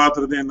எப்படி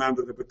மாத்துறது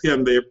என்னன்றதை பத்தி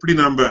அந்த எப்படி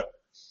நாம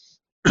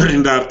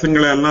இந்த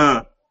அர்த்தங்களை எல்லாம்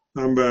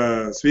நம்ம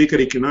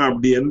ஸ்வீகரிக்கணும்,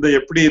 அப்படி எந்த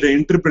எப்படி இதை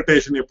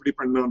இன்டர்பிரிட்டேஷன் எப்படி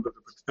பண்ணன்றதை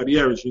பத்தி நிறைய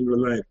விஷயங்கள்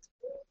எல்லாம் இருக்கு.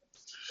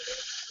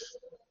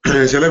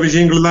 சில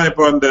விஷயங்கள் தான்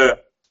இப்போ அந்த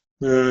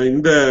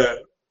இந்த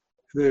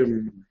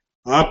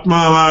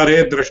ஆத்மாவாரே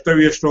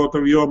திரஷ்டவிய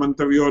ஸ்ரோதவியோ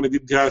மந்தவியோ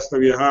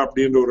நிதித்தியாஸ்தவியா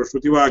அப்படின்ற ஒரு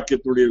ஸ்ருதி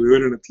வாக்கியத்தினுடைய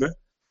விவரணத்துல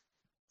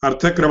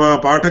அர்த்தக்கிரமா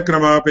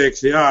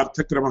பாடக்கிரமாபேட்சையா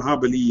அர்த்தக்கிரமா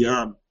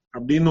பலியான்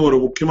அப்படின்னு ஒரு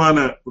முக்கியமான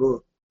ஒரு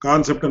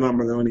கான்செப்டை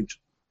நாம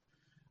கவனிச்சோம்.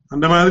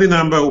 அந்த மாதிரி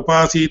நாம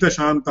உபாசீத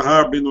சாந்தகா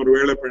அப்படின்னு ஒரு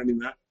வேலை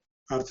பண்ணினா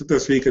அர்த்தத்தை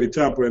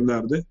ஸ்வீகரிச்சா அப்போ என்ன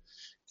ஆகுது,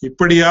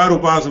 இப்படி யார்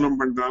உபாசனம்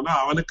பண்றானோ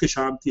அவனுக்கு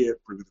சாந்தி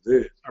ஏற்படுறது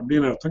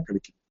அப்படின்னு அர்த்தம்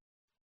கிடைக்கும்.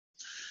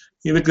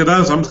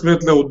 இதுக்குதான்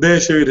சம்ஸ்கிருதத்துல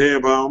உத்தேச விதேய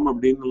பாவம்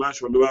அப்படின்னு எல்லாம்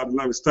சொல்லுவார்.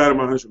 அதெல்லாம்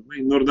விஸ்தாரமாக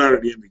சொல்லுவேன், இன்னொரு நாள்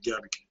அடியே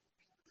விஞ்ஞாபிக்கும்.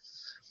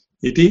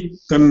 இது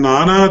தன்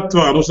நானாத்வ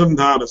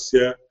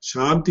அனுசந்தானஸ்ய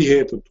சாந்தி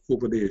ஹேது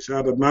உபதேசம்.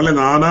 அதனால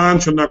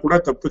நானான்னு சொன்னா கூட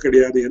தப்பு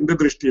கிடையாது. எந்த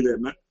திருஷ்டியில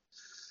என்ன,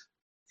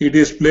 it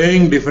is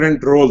playing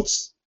different Rolle's.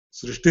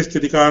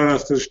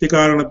 சிருஷ்டி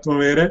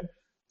காரணத்துவம் வேற,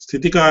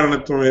 ஸ்திதி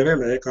காரணத்துவம் வேற,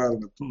 லய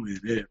காரணத்துவம்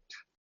வேற.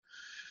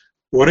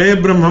 ஒரே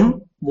பிரம்மம்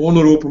மூணு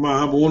ரூபமாக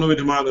மூணு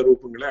விதமான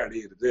ரூபங்களை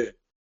அடையிறது.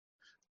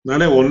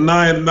 அதனால ஒன்னா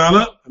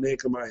இருந்தாலும்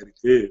அநேகமா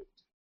இருக்கு.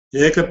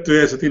 ஏகத்வே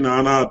சதி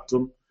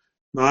நானாத்வம்,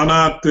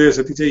 நானாத்வே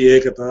சதி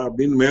ஏகதா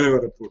அப்படின்னு மேல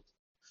வரப்போகுது.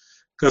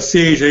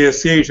 கஸ்யைஷ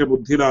யஸ்யைஷ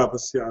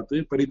புத்திராபஸ்யாத்து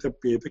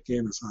பரிதப்பியேத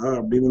கேனசா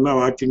அப்படின்னு எல்லாம்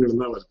வாக்கியங்கள்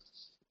எல்லாம் வருது.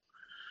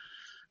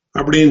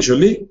 அப்படின்னு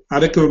சொல்லி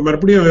அதுக்கு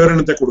மறுபடியும்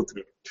விவரணத்தை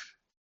கொடுக்கிறார்.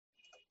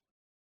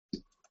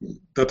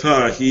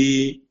 ததாஹி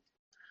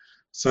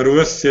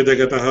சர்வஸ்ய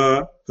ஜகதः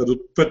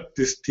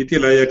ததுத்பத்தி ஸ்திதி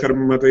லய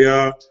கர்மதயா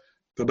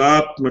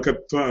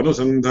ததாத்மகத்வ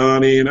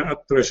அனுசந்தானேன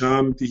அத்ர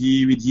சாந்திஹி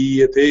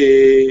விதீயதே.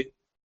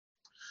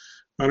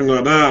 பாருங்க,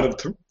 அதான்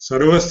அர்த்தம்.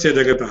 சர்வஸ்ய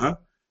ஜகதः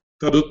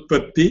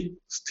ததுத்பத்தி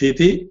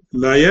ஸ்திதி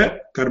லய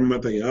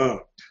கர்மதயா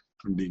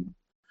அப்படின்னு.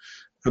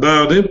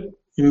 அதாவது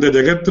இந்த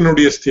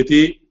ஜகத்தினுடைய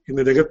ஸ்திதி,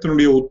 இந்த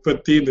ஜகத்தினுடைய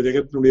உற்பத்தி, இந்த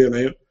ஜகத்தினுடைய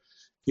லயம்,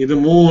 இது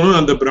மூணும்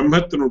அந்த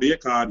பிரம்மத்தினுடைய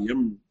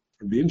காரியம்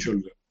அப்படின்னு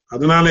சொல்ற.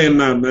 அதனால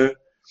என்னன்னு,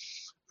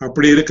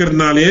 அப்படி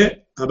இருக்கிறதுனாலே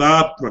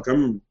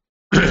ததாத்மகம்,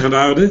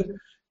 அதாவது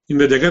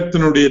இந்த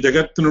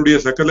ஜகத்தினுடைய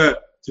சகல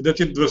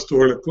சிதச்சித்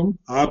வஸ்துகளுக்கும்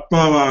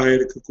ஆத்மாவாக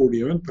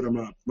இருக்கக்கூடியவன்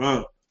பரமாத்மா.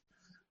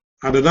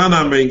 அதுதான்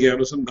நாம இங்க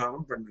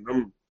அனுசந்தானம்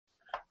பண்ணணும்.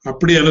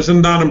 அப்படி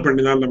அனுசந்தானம்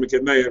பண்ணினால் நமக்கு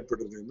என்ன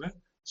ஏற்படுறதுன்னா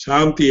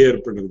சாந்தி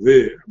ஏற்படுறது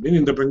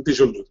அப்படின்னு இந்த பங்கி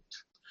சொல்றது.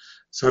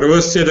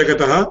 சர்வஸ்ய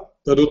ஜகதः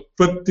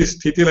ததுத்பத்தி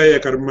ஸ்திதிலய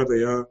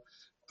கர்மதயா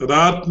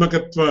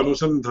ததாத்மகத்வ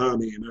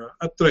அனுசந்தானேன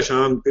அத்ர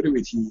சாந்திர்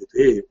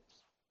விதீயதே.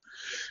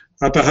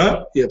 अतः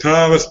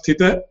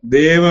यथावस्थित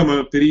देव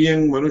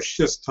तिर्यंग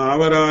मनुष्य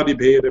स्थावरादि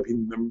भेद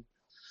भिन्नम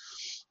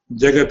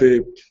जगत्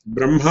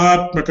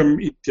ब्रह्मात्मकम्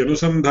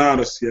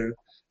इत्यनुसंधानस्य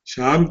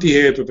शांति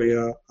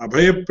हेतुतया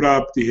अभय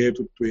प्राप्ति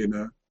हेतुत्वेन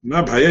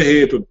न भय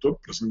हेतुत्व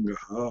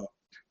प्रसंगः.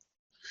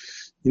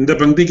 இந்த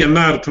பங்கிக்கு என்ன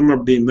அர்த்தம்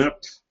அப்படின்னா,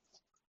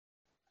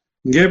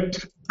 இங்கே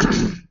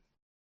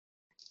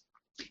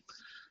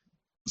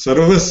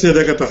सर्वस्य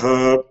जगतः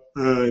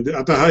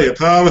अतः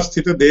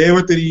यथावस्थित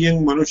देवतिर्यं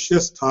मनुष्य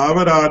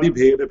स्थावरादि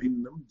भेद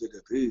भिन्नम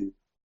जगत्.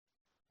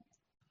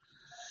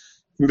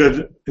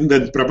 இந்த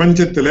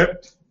பிரபஞ்சத்துல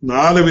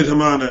நாலு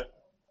விதமான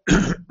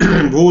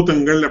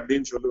பூதங்கள்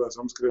அப்படின்னு சொல்லுவா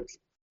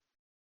சம்ஸ்கிருதத்துல.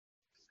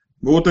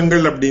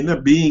 பூதங்கள் அப்படின்னா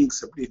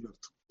பீயிங்ஸ் அப்படின்னு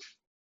அர்த்தம்.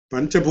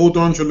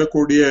 பஞ்சபூதம்னு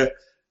சொல்லக்கூடிய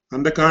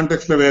அந்த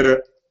கான்டெக்ட்ல வேற,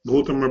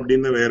 பூதம்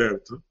அப்படின்னு வேற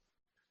அர்த்தம்.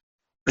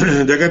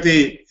 ஜகதி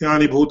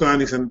யானி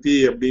பூதானி சந்தி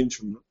அப்படின்னு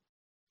சொன்னோம்.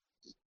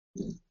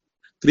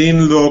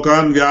 த்ரீன்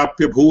லோகான்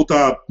வியாபிய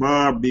பூதாத்மா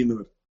அப்படின்னு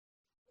வருது.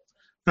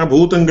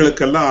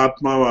 பூதங்களுக்கெல்லாம்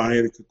ஆத்மாவாக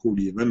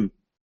இருக்கக்கூடியவன்.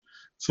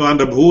 சோ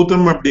அந்த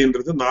பூதம்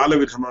அப்படின்றது நாலு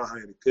விதமாக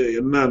இருக்கு.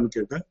 என்னன்னு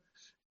கேட்ட,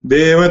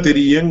 தேவ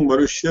திரியங்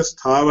மனுஷ்ய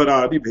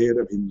ஸ்தாவராதி பேத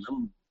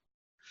பின்னம்.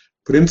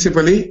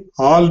 Principally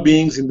all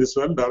beings in this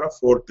world are of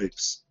 4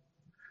 types.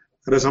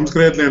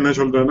 சம்ஸ்கிருதத்துல என்ன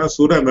சொல்றாங்கன்னா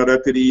சுர நர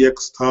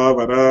திரியக்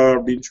ஸ்தாவரா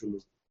அப்படின்னு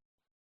சொல்லுவோம்.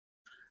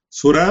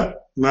 சுர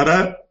நர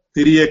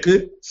திரியக்கு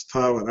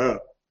ஸ்தாவரா.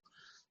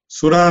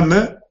 சுரான்னு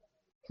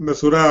இந்த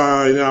சுரா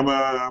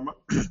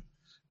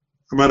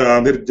அமரா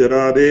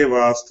நிர்ஜரா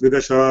தேவா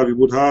ஸ்திரிதசா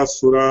விபுதா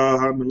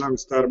சுராஹெல்லாம்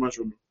விஸ்தாரமா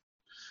சொல்லுவோம்.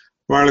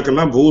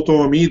 வாழ்க்கெல்லாம்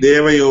பூதோமி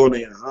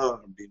தேவயோனியா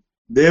அப்படின்னு.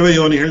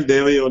 தேவயோனிகள்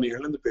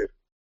பேர்.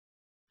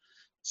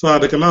 சோ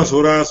அதுக்கெல்லாம்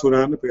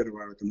சுரான்னு பேர்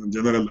வாழ்க்கெல்லாம்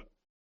ஜெனரலா.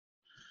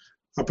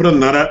 அப்புறம்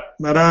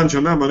நரான்னு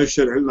சொன்னா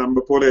மனுஷர்கள்,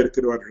 நம்ம போல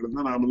இருக்கிறவர்கள்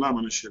தான் நாமெல்லாம்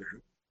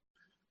மனுஷர்கள்.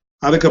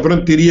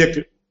 அதுக்கப்புறம்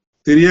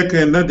திரியக்கு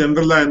என்ன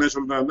ஜெனரலா என்ன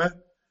சொல்றாங்கன்னா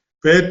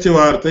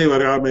பேச்சுவார்த்தை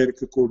வராம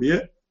இருக்கக்கூடிய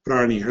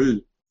பிராணிகள்.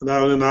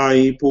 அதாவது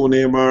நாய்,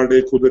 பூனை, மாடு,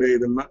 குதிரை,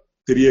 இதெல்லாம்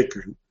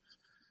திரியக்கள்.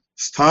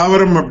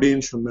 ஸ்தாவரம்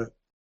அப்படின்னு சொன்ன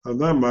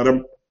அதுதான்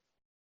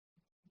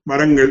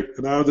மரங்கள்,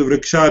 அதாவது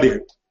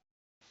விரக்ஷாதிகள்.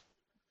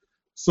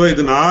 சோ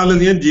இது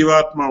நாலுலயும்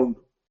ஜீவாத்மா உண்டு.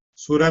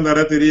 சுர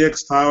நர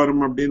திரியக்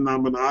ஸ்தாவரம் அப்படின்னு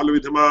நாம நாலு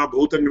விதமா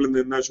பூதங்கள்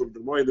என்ன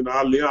சொல்றோமோ இது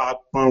நாலுலயும்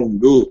ஆத்மா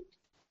உண்டு.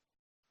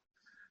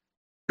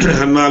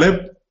 அதனால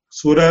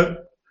சுர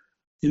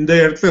இந்த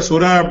இடத்துல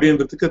சுரா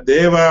அப்படின்றதுக்கு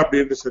தேவா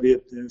அப்படின்ற சரிய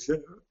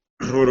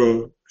ஒரு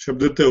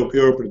சப்தத்தை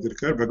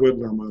உபயோகப்படுத்திருக்கார்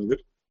பகவத்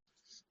ராமானுஜர்.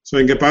 சோ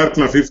இங்க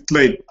பார்க்கலாம் 5th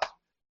லைன்.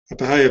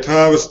 அத்தஹ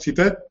யதாவஸ்தித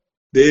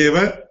தேவ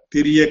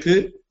திரியக்கு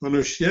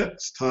மனுஷ்ய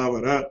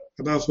ஸ்தாவர.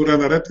 அதான்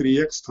சுரநர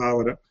திரியக்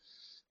ஸ்தாவர.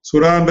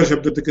 சுரான்ற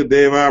சப்தத்துக்கு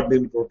தேவா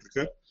அப்படின்னு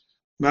போட்டிருக்கார்.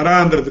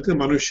 நரான்றதுக்கு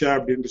மனுஷா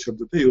அப்படின்ற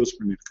சப்தத்தை யூஸ்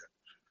பண்ணிருக்கார்.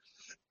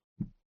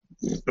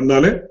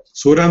 அதனால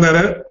சுரநர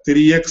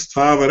திரியக்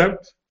ஸ்தாவர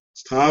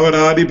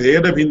ஸ்தாவராதி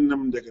பேத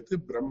பின்னம் ஜெகத்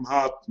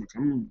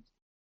பிரம்மாத்மகம்.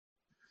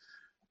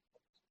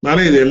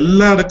 இது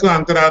எல்லாருக்கும்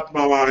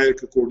அந்தராத்மாவாக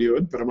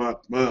இருக்கக்கூடியவன்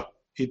பரமாத்மா.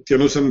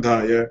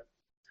 இத்தியனுசந்தாய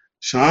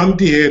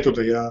சாந்தி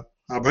ஹேதுதயா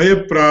அபய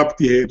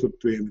பிராப்தி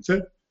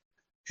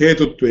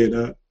ஹேதுத்வேன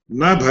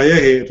ந பய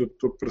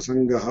ஹேதுத்வ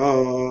பிரசங்கா.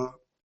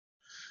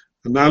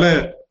 அதனால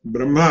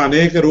பிரம்மா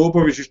அநேக ரூப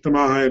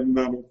விசிஷ்டமாக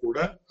இருந்தாலும் கூட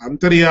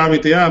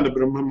அந்தர்யாமித்தையா அந்த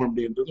பிரம்மம்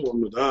அப்படின்றது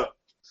ஒண்ணுதான்.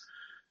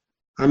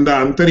 அந்த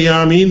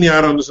அந்தர்யாமின்னு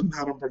யார்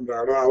அனுசந்தானம்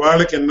பண்றாளோ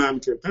அவளுக்கு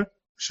என்னன்னு கேட்டா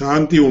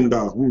சாந்தி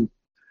உண்டாகும்,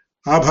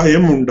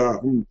 அபயம்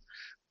உண்டாகும்.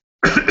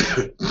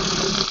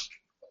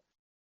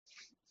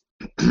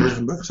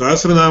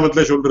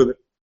 சஹஸ்ரநாமத்துல சொல்றது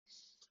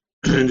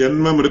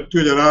ஜன்ம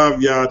மிருத்யு ஜரா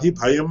வியாதி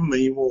பயம்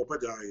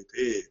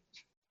நைவோபஜாயதே.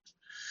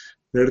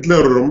 இந்த இடத்துல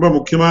ஒரு ரொம்ப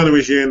முக்கியமான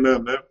விஷயம்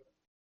என்னன்னா,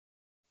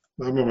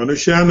 நம்ம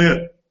மனுஷான்னு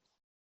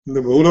இந்த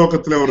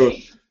பூலோகத்துல ஒரு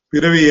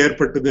பிறவி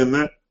ஏற்பட்டது என்ன,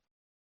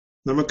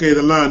 நமக்கு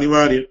இதெல்லாம்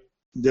அனிவாரியம்.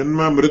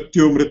 ஜன்ம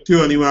மிருத்யு, மிருத்யு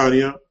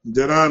அனிவாரியம்,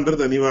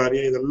 ஜரான்றது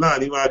அனிவாரியம், இதெல்லாம்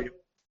அனிவாரியம்.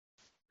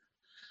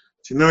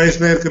 சின்ன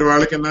வயசுல இருக்கிற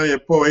வாழ்க்கை என்ன,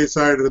 எப்போ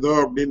வயசாயிடுறதோ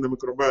அப்படின்னு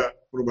நமக்கு ரொம்ப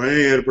ஒரு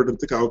பயம்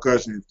ஏற்படுறதுக்கு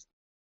அவகாசம் இருக்கு.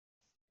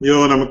 ஐயோ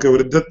நமக்கு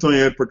விருத்தத்துவம்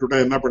ஏற்பட்டுட்டா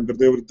என்ன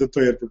பண்றது,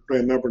 விருத்தத்துவம் ஏற்பட்டுட்டா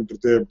என்ன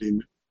பண்றது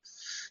அப்படின்னு.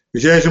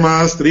 விசேஷமா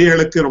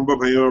ஸ்திரீகளுக்கு ரொம்ப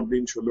பயம்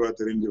அப்படின்னு சொல்லுவா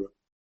தெரிஞ்சுவா.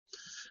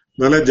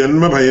 அதனால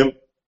ஜன்ம பயம்,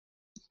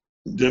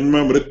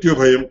 ஜன்ம மிருத்யு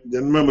பயம்,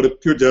 ஜன்ம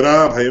மிருத்யு ஜரா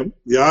பயம்,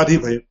 வியாதி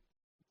பயம்.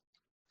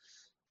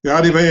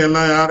 வியாதி பயம்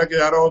எல்லாம்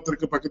யாரோ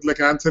ஒருத்தருக்கு பக்கத்துல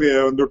கேன்சர்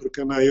வந்துட்டு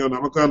இருக்குன்னா ஐயோ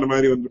நமக்கும் அந்த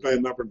மாதிரி வந்துட்டா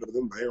என்ன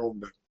பண்றதுன்னு பயம்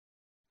உண்டு.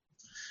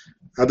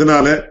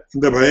 அதனால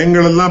இந்த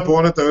பயங்கள் எல்லாம்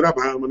போன தவிர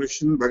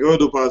மனுஷன்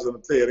பகவத்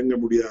உபாசனத்துல இறங்க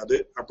முடியாது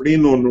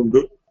அப்படின்னு ஒண்ணு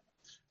உண்டு.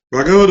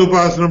 பகவத்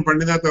உபாசனம்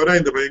பண்ணினா தவிர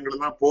இந்த பயங்கள்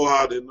எல்லாம்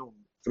போகாதுன்னு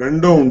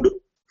ரெண்டும் உண்டு.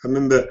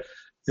 அந்தந்த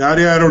யார்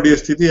யாருடைய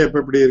ஸ்திதி எப்ப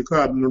எப்படி இருக்கோ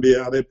அதனுடைய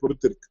அதை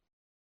பொறுத்து இருக்கு.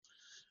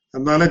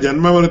 அதனால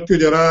ஜன்ம மிருத்யு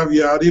ஜரா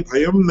வியாதி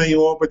பயம்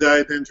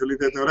நைவோபஜாயத்தேன்னு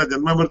சொல்லிட்டே தவிர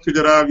ஜன்ம மிருத்யு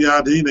ஜரா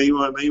வியாதி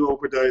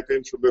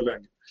நைவோபஜாயத்தேன்னு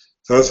சொல்லலாங்க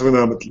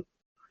சஹஸ்ரநாமத்துல.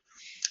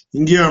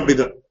 இங்கேயும்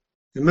அப்படிதான்.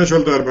 என்ன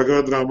சொல்றார்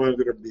பகவத்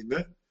ராமானுஜர்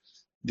அப்படின்னா,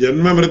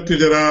 ஜன்ம மிருத்யு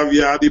ஜரா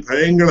வியாதி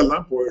பயங்கள்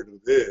எல்லாம்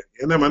போயிடுறது.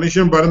 ஏன்னா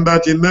மனுஷன்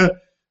பிறந்தாச்சுன்னா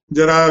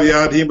ஜரா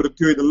வியாதி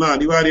மிருத்யு இதெல்லாம்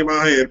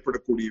அனிவாரியமாக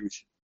ஏற்படக்கூடிய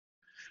விஷயம்.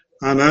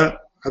 ஆனா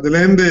அதுல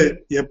இருந்து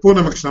எப்போ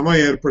நமக்கு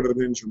சிரமம்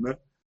ஏற்படுறதுன்னு சொன்னா,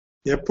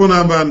 எப்போ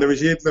நாம அந்த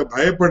விஷயத்துல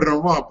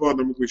பயப்படுறோமோ அப்போ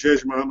நமக்கு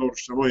விசேஷமான ஒரு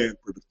சிரமம்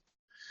ஏற்படுது.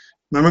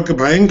 நமக்கு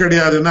பயம்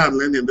கிடையாதுன்னா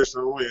அதுல இருந்து எந்த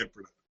சிரமமும்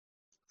ஏற்படாது.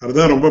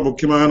 அதுதான் ரொம்ப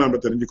முக்கியமாக நாம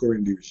தெரிஞ்சுக்க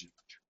வேண்டிய விஷயம்.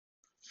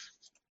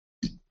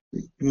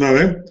 அதனால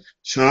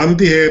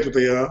சாந்தி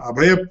ஹேதுதையா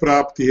அபய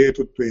பிராப்தி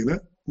ஹேதுத்வேன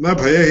ந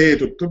பய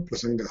ஹேதுத்வ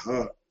பிரசங்கः.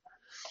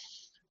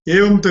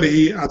 ஏவம்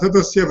தர்ஹி அத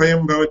தஸ்ய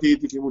பயம் பவதி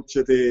இதி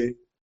கிமுச்யதே.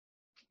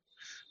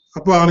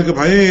 அப்போ அவனுக்கு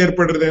பயம்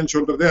ஏற்படுறதுன்னு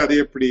சொல்றது அது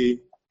எப்படி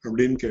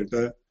அப்படின்னு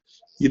கேட்டா,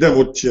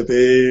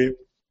 இதமுச்யதே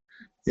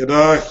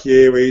யதா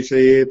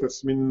ஹ்யேவைஷயே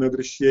தஸ்மின்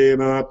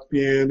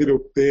திருஷ்யேனாத்ம்யே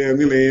நிருக்தே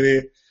அனிலேனே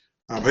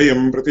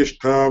அபயம்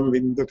பிரதிஷ்டாம்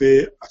விந்ததே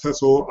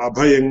அசசோ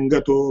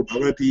அபயங்கதோ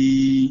பவதி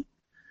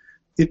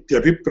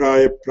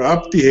இத்யபிப்ராய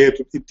பிராப்தி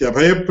ஹேது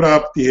இத்யபய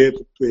பிராப்தி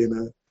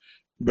ஹேதுத்வேன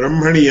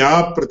பிரம்மணி யா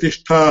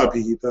பிரதிஷ்டா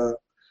அபிஹிதா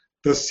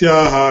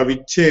தஸ்யாஹ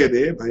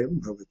விச்சேதே பயம்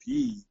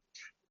பவதி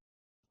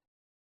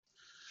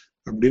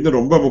அப்படின்னு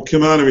ரொம்ப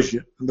முக்கியமான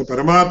விஷயம். அந்த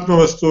பரமாத்ம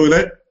வஸ்துவில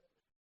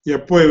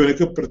எப்போ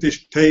இவனுக்கு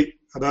பிரதிஷ்டை,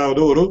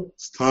 அதாவது ஒரு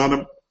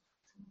ஸ்தானம்,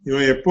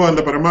 இவன் எப்போ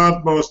அந்த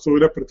பரமாத்ம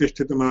வஸ்துவில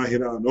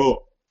பிரதிஷ்டிதனாகிறானோ,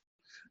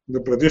 இந்த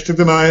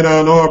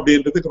பிரதிஷ்டிதனாகிறானோ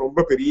அப்படின்றதுக்கு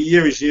ரொம்ப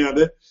பெரிய விஷயம்.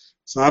 அது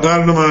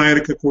சாதாரணமாக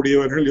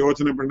இருக்கக்கூடியவர்கள்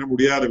யோசனை பண்ண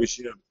முடியாத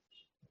விஷயம்.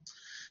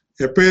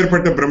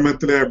 எப்பேற்பட்ட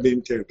பிரம்மத்துல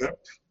அப்படின்னு கேட்டா,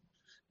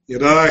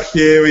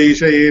 யதாஹ்யே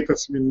வைஷயே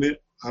தஸ்மின்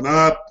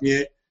அனாத்மியே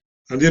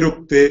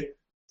அதிருக்தே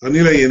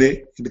அனிலயனே.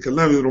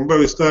 இதுக்கெல்லாம் ரொம்ப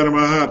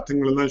விஸ்தாரமாக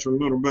அர்த்தங்கள் எல்லாம்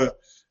சொல்லணும், ரொம்ப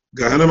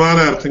ககனமான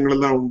அர்த்தங்கள்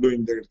எல்லாம் உண்டு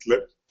இந்த இடத்துல.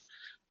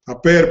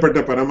 அப்பேற்பட்ட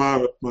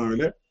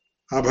பரமாத்மாவில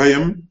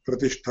அபயம்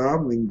பிரதிஷ்டா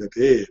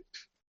விந்ததே.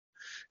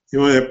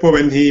 இவன் எப்போ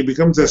when he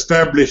becomes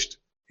established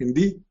in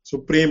the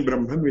supreme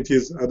Brahman which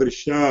is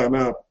adrishya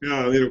anapya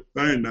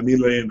anirukta and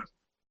anilayana,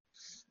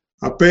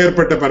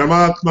 அப்பேற்பட்ட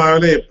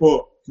பரமாத்மாவில எப்போ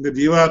இந்த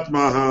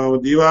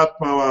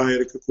ஜீவாத்மாவாக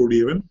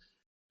இருக்கக்கூடியவன்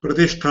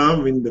பிரதிஷ்டாம்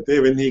விந்ததே,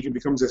 when he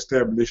becomes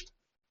established,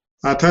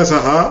 அத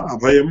சஹா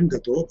அபயம்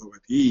கதோ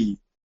பவதி,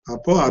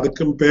 அப்போ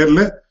அதுக்கும் பேர்ல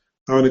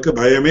அவனுக்கு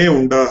பயமே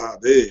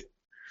உண்டாகாது.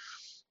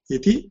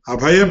 இது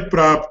அபய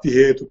பிராப்தி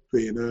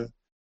ஹேதுத்வேன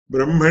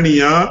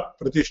பிரம்மணியா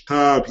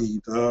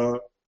பிரதிஷ்டாபீதா.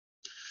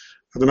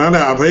 அதனால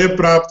அபய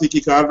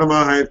பிராப்திக்கு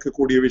காரணமாக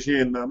இருக்கக்கூடிய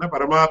விஷயம் என்னன்னா,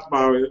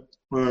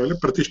 பரமாத்மாவில்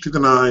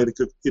பிரதிஷ்டிதனாக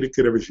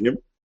இருக்கிற விஷயம்.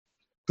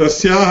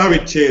 தஸ்யாக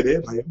விச்சேதே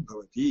பயம்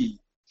பவதி.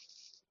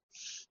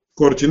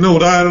 ஒரு சின்ன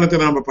உதாரணத்தை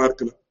நாம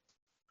பார்க்கலாம்.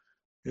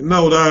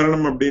 என்ன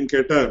உதாரணம் அப்படின்னு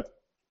கேட்டா,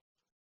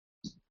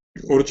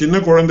 ஒரு சின்ன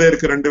குழந்தை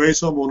இருக்கு, 2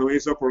 வயசோ 3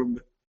 வயசோ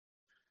குழந்தை.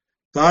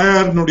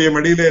 தாயாரினுடைய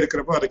மடியில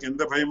இருக்கிறப்போ அதுக்கு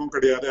எந்த பயமும்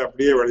கிடையாது,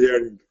 அப்படியே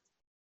விளையாடிட்டு.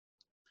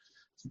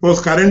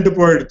 சப்போஸ் கரண்ட்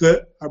போயிடுத்து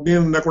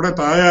அப்படின்னு கூட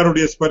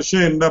தாயாருடைய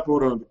ஸ்பர்ஷம் இருந்தா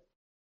போறோம்,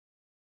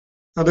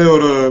 அது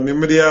ஒரு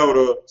நிம்மதியா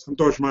ஒரு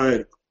சந்தோஷமா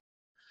இருக்கும்.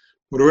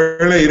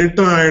 ஒருவேளை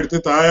இருட்டம் ஆயிடுத்து,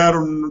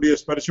 தாயாருடைய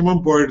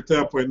ஸ்பர்ஷமும் போயிடுத்து,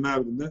 அப்போ என்ன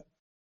ஆகுதுன்னா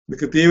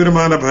இதுக்கு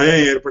தீவிரமான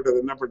பயம் ஏற்பட்டது.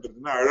 என்ன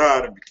பண்றதுன்னா அழ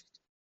ஆரம்பிக்கும்.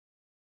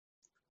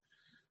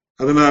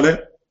 அதனால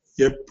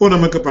எப்போ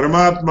நமக்கு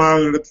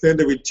பரமாத்மாவிடத்துல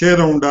இருந்து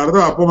விச்சேதம் உண்டாருதோ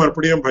அப்போ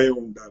மறுபடியும் பயம்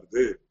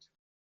உண்டாருது.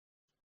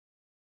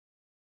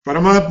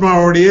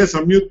 பரமாத்மாவுடைய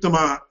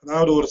சம்யுக்தமா,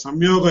 அதாவது ஒரு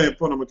சம்யோகம்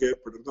எப்போ நமக்கு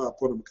ஏற்படுறதோ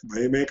அப்போ நமக்கு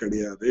பயமே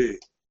கிடையாது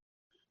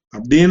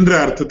அப்படின்ற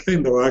அர்த்தத்துல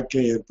இந்த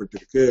வாக்கியம்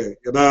ஏற்பட்டிருக்கு.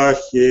 யதா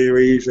ஹ்யே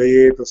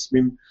வைஷயே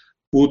தஸ்மின்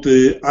பூத்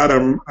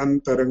அரம்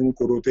அந்தரங்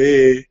குருதே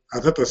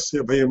அத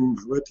தஸ்ய பயம்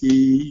பவதி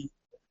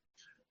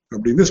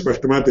அப்படின்னு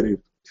ஸ்பஷ்டமா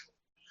தெரியுது.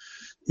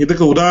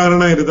 இதுக்கு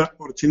உதாரணம் இதுதான்.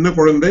 ஒரு சின்ன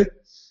குழந்தை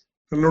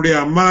தன்னுடைய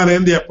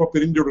அம்மாலேருந்து எப்ப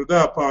பிரிஞ்சு விடுறதோ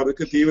அப்ப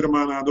அதுக்கு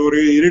தீவிரமான அது ஒரு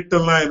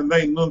இருட்டெல்லாம் இருந்தா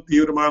இன்னும்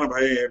தீவிரமான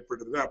பயம்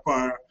ஏற்படுறது. அப்ப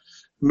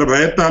அந்த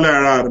பயத்தால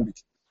அழ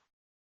ஆரம்பிக்கும்.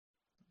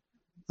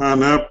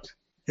 ஆனா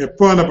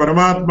எப்போ அந்த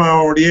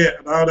பரமாத்மாவோடைய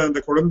அதாவது அந்த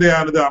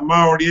குழந்தையானது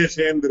அம்மாவோடய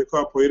சேர்ந்து இருக்கோ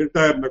அப்போ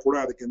இருட்டா இருந்தா கூட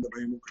அதுக்கு எந்த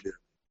பயமும்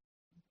கிடையாது.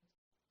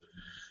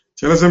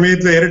 சில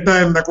சமயத்துல இருட்டா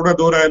இருந்தா கூட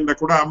தூரம் இருந்தா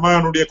கூட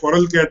அம்மானுடைய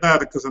குரல் கேட்டா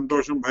அதுக்கு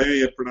சந்தோஷம் பயம்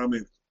ஏற்படாம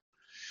இருக்கு.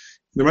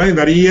 இந்த மாதிரி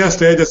நிறைய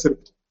ஸ்டேஜஸ்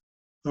இருக்கு.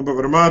 நம்ம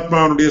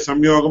பரமாத்மாவுடைய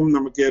சம்யோகம்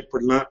நமக்கு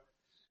ஏற்படலாம்,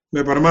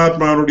 இந்த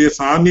பரமாத்மாவுடைய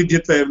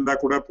சாநித்தியத்துல இருந்தா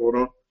கூட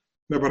போறோம்,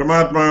 இந்த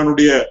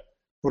பரமாத்மாவுடைய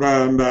ஒரு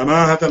அந்த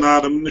அநாகத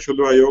நாதம்னு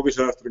சொல்லுவா யோக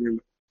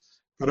சாஸ்திரங்கள்ல,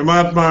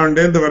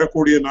 பரமாத்மாண்டேந்து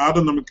வரக்கூடிய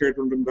நாதம் நமக்கு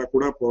கேட்டு இருந்தா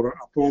கூட போறோம்,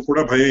 அப்பவும் கூட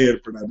பயம்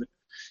ஏற்படாது.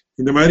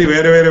 இந்த மாதிரி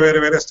வேற வேற வேற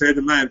வேற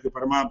ஸ்டேஜ் எல்லாம் இருக்கு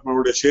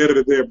பரமாத்மாவுடைய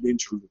சேர்றது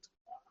அப்படின்னு சொல்றது.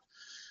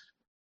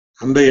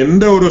 அந்த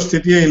எந்த ஒரு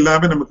ஸ்திதியும்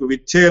இல்லாம நமக்கு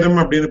விச்சேதம்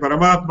அப்படின்னு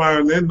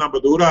பரமாத்மாவிலே நம்ம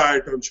தூரம்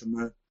ஆயிட்டோம்னு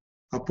சொன்ன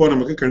அப்போ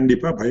நமக்கு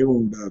கண்டிப்பா பயம்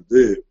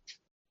உண்டாது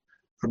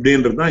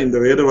அப்படின்றதுதான் இந்த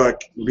வேத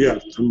வாக்கினுடைய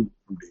அர்த்தம்.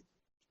 அப்படின்னு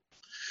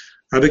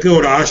அதுக்கு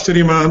ஒரு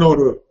ஆச்சரியமான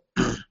ஒரு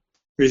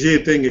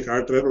விஷயத்தை இங்க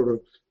காட்டுறார். ஒரு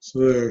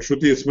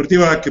ஸ்ருதி ஸ்மிருதி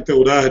வாக்கியத்தை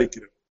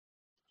உதாகரிக்கிறார்.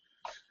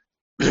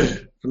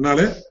 அதனால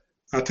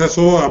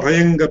அத்தசோ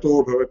அபயங்கதோ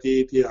பவதி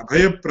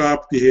அபய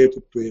பிராப்தி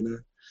ஹேதுத்வேன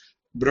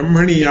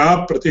பிரம்மணி யா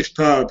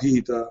பிரதிஷ்டா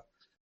அபீதா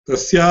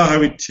தஸ்யாக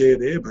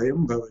விச்சேதே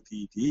பயம்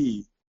பவதி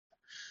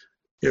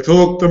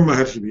யதோக்தம்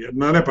மகர்ஷி.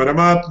 அதனால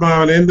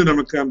பரமாத்மாவிலேருந்து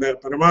நமக்கு அந்த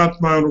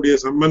பரமாத்மாவுடைய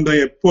சம்பந்தம்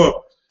எப்போ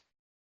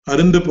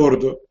அருந்து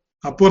போறதோ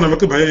அப்போ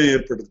நமக்கு பயம்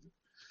ஏற்படுது.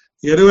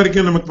 எது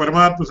வரைக்கும் நமக்கு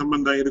பரமாத்மா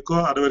சம்பந்தம் இருக்கோ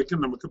அது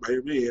வரைக்கும் நமக்கு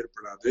பயமே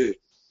ஏற்படாது.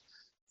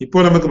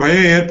 இப்போ நமக்கு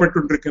பயம்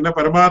ஏற்பட்டு இருக்குன்னா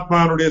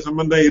பரமாத்மாவுடைய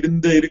சம்பந்தம்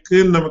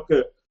இருக்குன்னு நமக்கு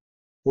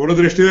ஒரு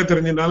திருஷ்டியில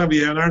தெரிஞ்சிருந்தாலும் we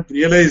have not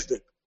realized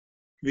it.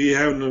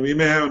 We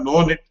may have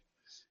known it.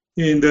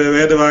 இந்த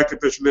வேத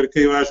வாக்கியத்தை சொல்லியிருக்க,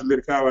 இவா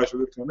சொல்லியிருக்கா, அவா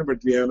சொல்லியிருக்கான்னு,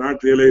 but we have not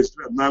realized.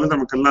 அதனால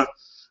நமக்கெல்லாம்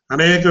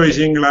அநேக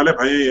விஷயங்களால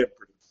பயம்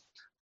ஏற்படுது.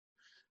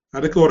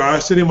 அதுக்கு ஒரு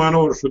ஆச்சரியமான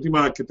ஒரு ஸ்மிருதி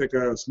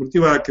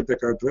வாக்கியத்தை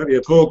காட்டுறார்.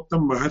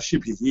 யதோக்தம்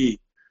மகர்ஷிபிஹி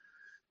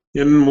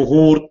என்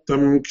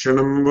முகூர்த்தம்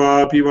க்ஷணம்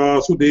வாபி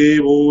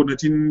வாசுதேவோ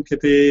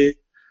நசின்யதே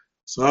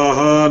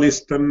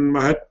சாஹானிஸ்தன்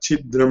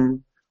மஹச்சித்ரம்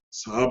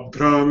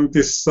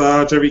சாப்ராந்தி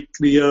சாச்ச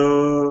விக்ரியா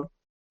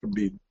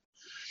அப்படின்னு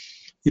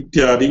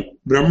இத்தியாதி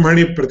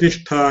பிரம்மணி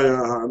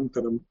பிரதிஷ்டாயாः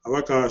அந்தரம்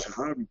அவகாசः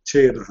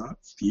விச்சேதः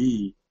இதி.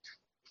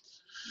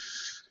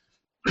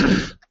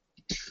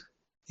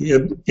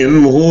 என்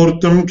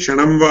முகூர்த்தம்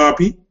க்ஷணம்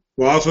வாபி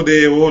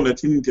வாசுதேவோ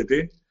நசின்யதே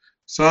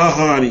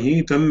சாஹானிஹி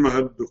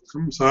தன்மஹத்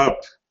துக்கம்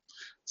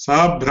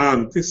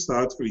சாப்ராந்தி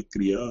சாச்ச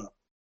விக்ரியா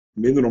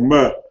அப்படின்னு ரொம்ப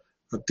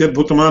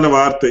அத்தியுதமான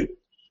வார்த்தை.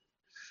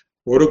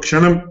 ஒரு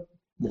க்ஷணம்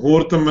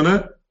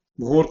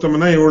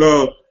முகூர்த்தம்னா இவ்வளோ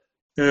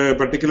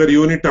பர்டிகுலர்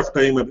யூனிட் ஆஃப்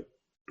டைம், அது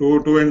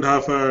 2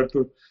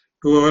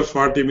 hours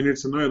 40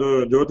 minutes ஏதோ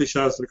ஜோதிஷ்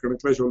சாஸ்திர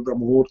கணக்குல சொல்ற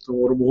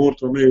முகூர்த்தம். ஒரு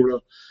முகூர்த்தம்னா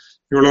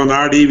இவ்வளவு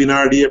நாடி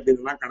வினாடி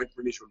அப்படின்னு எல்லாம் கணக்கு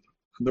பண்ணி சொல்றோம்.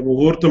 அந்த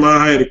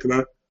முகூர்த்தமாக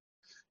இருக்கலாம்,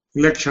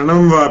 இல்ல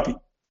க்ஷணம் வாபி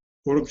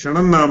ஒரு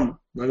க்ஷணம் நாம்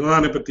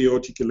பகவானை பத்தி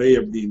யோசிக்கலை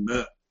அப்படின்னா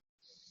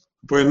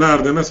இப்போ என்ன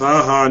ஆகுதுன்னா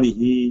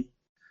சாஹானிஹி,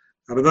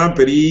 அதுதான்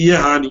பெரிய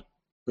ஹானி,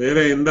 வேற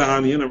எந்த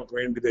ஹானியும் நமக்கு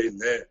வேண்டியதே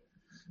இல்லை.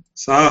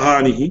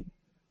 சாஹானிஹி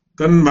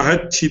தன்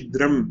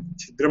மகச்சித்ரம்,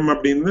 சித்ரம்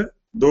அப்படின்னு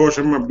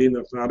தோஷம் அப்படின்னு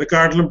அர்த்தம், அது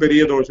காட்டிலும்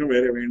பெரிய தோஷம்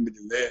வேற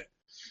வேண்டியதில்லை.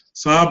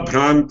 சா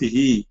பிராந்தி,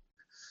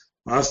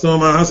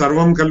 வாஸ்தவமாக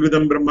சர்வம்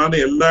கல்விதம்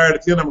பிரம்மான்னு எல்லா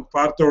இடத்துலயும் நமக்கு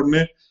பார்த்த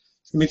உடனே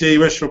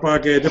சுனிச்சைவ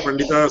ஸ்வபாகேத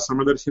பண்டிதா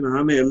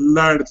சமதர்ஷினான்னு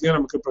எல்லா இடத்துலயும்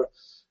நமக்கு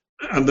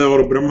அந்த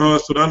ஒரு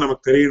பிரம்மவஸ்து தான்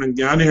நமக்கு தெரியணும்.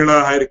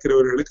 ஞானிகளாக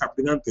இருக்கிறவர்களுக்கு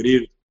அப்படிதான்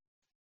தெரியுது.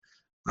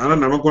 ஆனா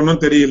நமக்கு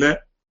ஒன்றும் தெரியல,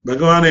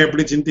 பகவானை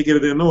எப்படி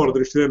சிந்திக்கிறதுன்னு ஒரு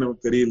திருஷ்டியில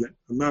நமக்கு தெரியல.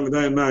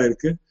 அதனாலதான் என்ன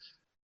ஆயிருக்கு,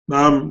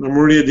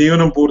 நம்மளுடைய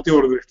ஜீவனம் பூர்த்தி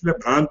ஒரு திருஷ்டியில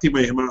பிராந்தி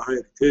மயமாக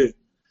இருக்கு.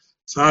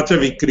 சாச்ச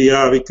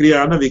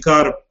விக்ரியான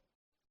விகாரம்.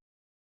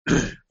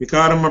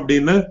 விகாரம்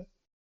அப்படின்னா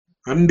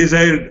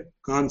அன்டிசைர்டு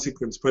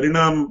கான்சிக்வன்ஸ்,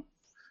 பரிணாமம்.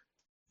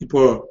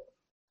 இப்போ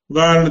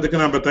உதாரணத்துக்கு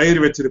நம்ம தயிர்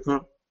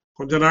வச்சிருக்கோம்,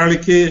 கொஞ்ச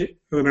நாளைக்கு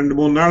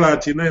 2-3 நாள்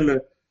ஆச்சுன்னா, இல்ல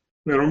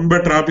ரொம்ப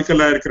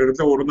டிராபிக்கலா இருக்கிற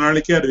இடத்துல ஒரு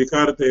நாளைக்கே அது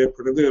விகாரத்தை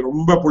ஏற்படுது,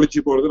 ரொம்ப புளிச்சு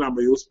போறது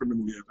நம்ம யூஸ் பண்ண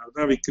முடியாது.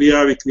 அதுதான் விக்ரியா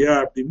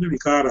அப்படின்னு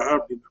விகாரா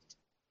அப்படின்னு.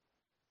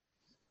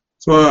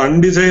 சோ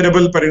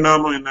அன்டிசைரபிள்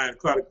பரிணாமம் என்ன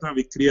இருக்கோ அதுக்குதான்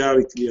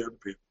விக்ரியான்னு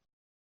பேர்.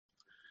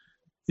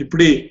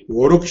 இப்படி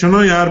ஒரு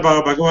க்ஷணம் யார்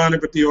பகவானை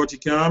பத்தி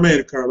யோசிக்காம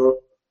இருக்காளோ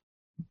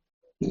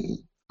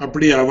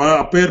அப்படி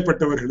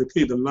அப்பேற்பட்டவர்களுக்கு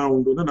இதெல்லாம்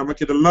உண்டு.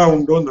 நமக்கு இதெல்லாம்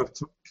உண்டோன்னு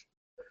அர்த்தம்.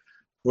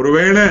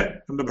 ஒருவேளை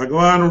அந்த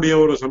பகவானுடைய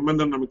ஒரு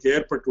சம்பந்தம் நமக்கு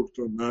ஏற்பட்டு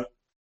விட்டோம்னா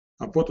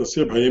அப்போ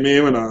தஸ்ய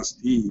பயமேவ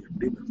நாஸ்தி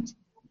அப்படின்னு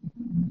அர்த்தம்.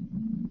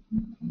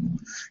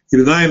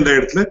 இதுதான் இந்த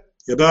இடத்துல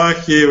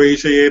யதாஹ்யே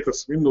வைஷயே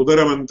தஸ்மின்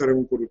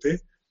உதரமந்தரம் குருதே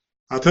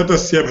அத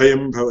தஸ்ய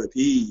பயம்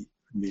பவதி.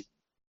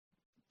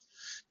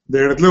 இந்த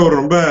இடத்துல ஒரு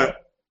ரொம்ப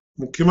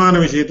முக்கியமான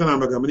விஷயத்தை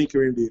நாம கவனிக்க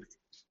வேண்டியிருக்கு.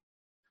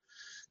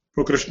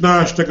 இப்போ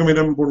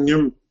கிருஷ்ணாஷ்டகமிதம்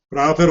புண்ணியம்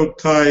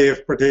பிராதருத்தாய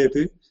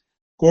பட்டேது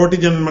கோட்டி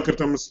ஜன்ம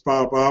கிருத்தம்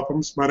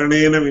பாபம்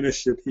ஸ்மரணேன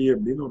வினஷ்யதி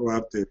அப்படின்னு ஒரு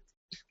வார்த்தை இருக்கு.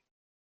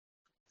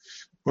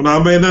 இப்போ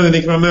நாம என்ன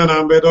நினைக்கிறோம்னா,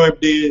 நாம ஏதோ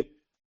இப்படி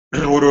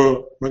ஒரு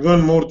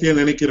பகவான் மூர்த்தியை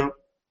நினைக்கிறோம்,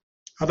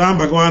 அதான்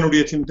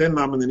பகவானுடைய சிந்தைன்னு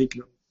நாம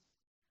நினைக்கிறோம்.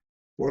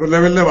 ஒரு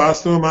லெவல்ல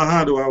வாஸ்தவமாக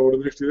அது ஒரு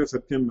திருஷ்டியில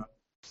சத்தியம்தான்.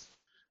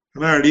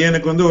 ஆனா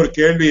அடியனுக்கு ஒரு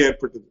கேள்வி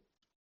ஏற்பட்டது.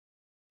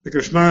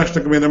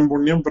 கிருஷ்ணாஷ்டகமிதம்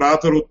புண்ணியம்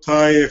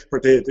பிராத்தருத்தாய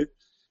பட்டேது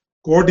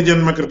கோட்டி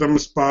ஜென்ம கிருதம்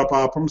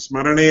பாபம்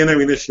ஸ்மரணேன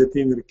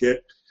வினஷ்யத்தின்னு இருக்கே.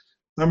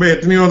 நம்ம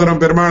எத்தனையோ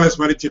தரம் பெருமாளை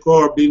ஸ்மரிச்சுக்கோ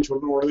அப்படின்னு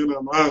சொல்றோம், உடனே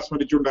நாம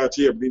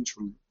ஸ்மரிச்சுண்டாச்சு அப்படின்னு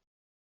சொல்றோம்.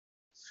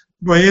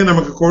 இப்ப ஏன்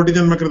நமக்கு கோட்டி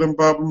ஜென்ம கிருதம்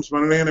பாபம்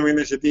ஸ்மரணேன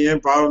வினஷ்யத்தி,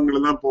 ஏன் பாவங்கள்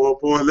எல்லாம்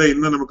போகல,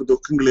 இன்னும் நமக்கு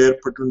துக்கங்கள்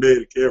ஏற்பட்டுட்டே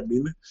இருக்கே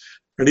அப்படின்னு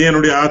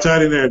அடியனுடைய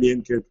ஆச்சாரியனை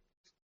அடியன் கேட்டு,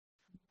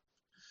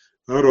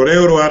 அவர் ஒரே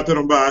ஒரு வார்த்தை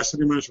ரொம்ப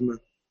ஆச்சரியமா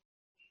சொன்னார்.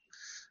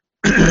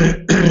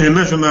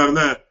 என்ன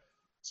சொன்னாருன்னா,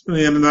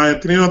 நான்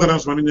எத்தனையோ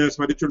தரம்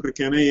ஸ்மரிச்சுட்டு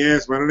இருக்கேனே, ஏன்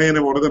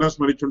ஸ்மரணேன ஒரு தரம்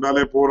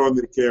ஸ்மரிச்சுண்டாலே போற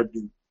வந்திருக்கே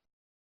அப்படின்னு.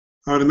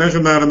 அவர் என்ன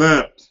சொன்னாருன்னா,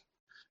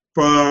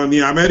 இப்போ நீ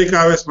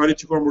அமெரிக்காவை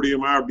ஸ்மரிச்சுக்க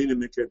முடியுமா அப்படின்னு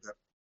என்ன கேட்டார்.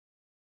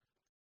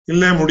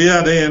 இல்ல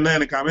முடியாது, ஏன்னா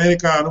எனக்கு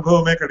அமெரிக்கா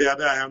அனுபவமே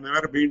கிடையாது, I have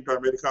never been to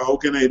America, how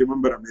can I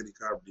remember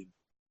America அப்படின்னு.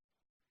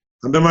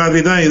 அந்த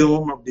மாதிரிதான்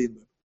இதுவும் அப்படின்னு.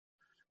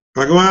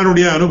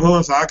 பகவானுடைய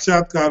அனுபவம்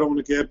சாட்சா்காரம்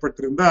உனக்கு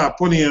ஏற்பட்டிருந்தா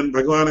அப்போ நீ என்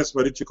பகவானை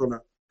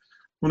ஸ்மரிச்சுக்கணும்.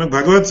 உனக்கு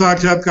பகவத்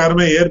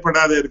சாட்சா்காரமே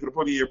ஏற்படாத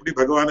இருக்கிறப்போ நீ எப்படி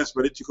பகவானை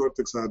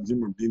ஸ்மரிச்சுக்கிறதுக்கு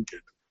சாத்தியம் அப்படின்னு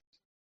கேட்டார்.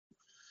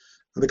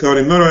 அதுக்கு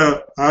அவர் இன்னொரு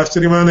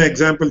ஆச்சரியமான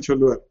எக்ஸாம்பிள்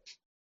சொல்லுவார்.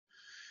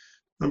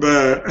 நம்ம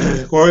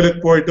கோயிலுக்கு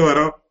போயிட்டு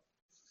வரோம்,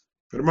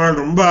 பெருமாள்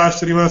ரொம்ப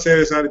ஆச்சரியமா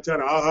சேவை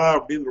சாதிச்சார், ஆஹா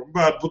அப்படின்னு, ரொம்ப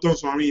அற்புதம்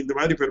சுவாமி, இந்த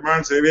மாதிரி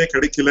பெருமாள் சேவையே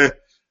கிடைக்கல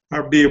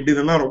அப்படி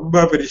இப்படின்னு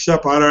ரொம்ப பெருசா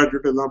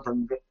பாராட்டிட்டு எல்லாம்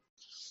பண்றோம்.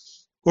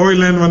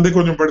 கோயில்ல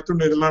கொஞ்சம்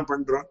படுத்துட்டு இதெல்லாம்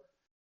பண்றோம்.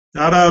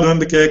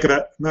 யாராவது கேட்கிற,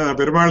 நான்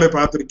பெருமாளை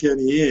பார்த்திருக்கியா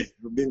நீ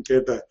அப்படின்னு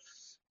கேட்ட,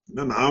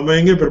 நாம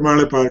எங்க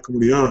பெருமாளை பார்க்க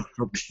முடியும்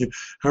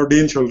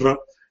அப்படின்னு சொல்றோம்.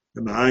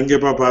 நான்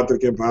எங்கப்பா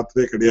பார்த்திருக்கேன்,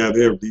 பார்த்ததே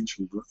கிடையாது அப்படின்னு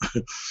சொல்றோம்.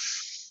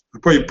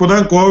 அப்ப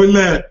இப்பதான்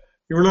கோவில்ல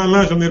இவ்வளவு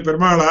எல்லாம் சொன்னீர்,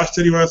 பெருமாள்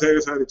ஆச்சரியமா சேவை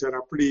சாதிச்சார்,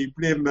 அப்படி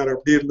இப்படி இருந்தார்,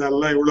 அப்படி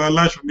இருந்தாலாம் இவ்வளவு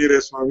எல்லாம் சொன்னீரே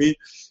சுவாமி,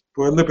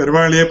 இப்ப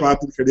பெருமாளையே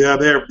பார்த்தது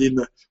கிடையாதே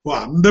அப்படின்னு. ஓ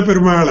அந்த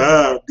பெருமாளா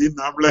அப்படின்னு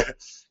நாமளே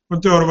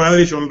கொஞ்சம் ஒரு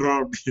மாதிரி சொல்றோம்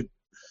அப்படின்னு.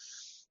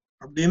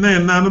 அப்படின்னா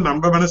என்னன்னு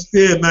நம்ம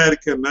மனசுலயே என்ன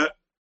இருக்குன்னா,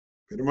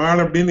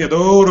 பெருமாள் அப்படின்னு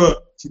ஏதோ ஒரு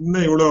சின்ன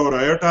இவ்வளவு ஒரு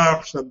அயோட்டா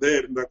சந்தே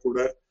இருந்தா கூட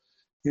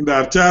இந்த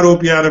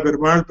அர்ச்சாரூபியான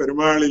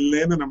பெருமாள்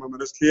இல்லைன்னு நம்ம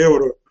மனசுலயே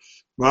ஒரு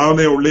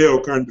பாவனை உள்ளே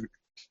உட்காந்துருக்கு.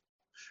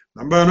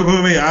 நம்ம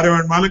அனுபவமே யாரை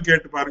வேணுமாலும்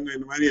கேட்டு பாருங்க,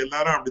 இந்த மாதிரி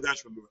எல்லாரும்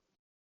அப்படிதான் சொல்லுவாங்க.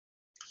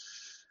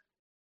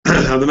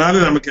 அதனால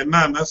நமக்கு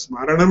என்னன்னா,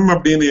 ஸ்மரணம்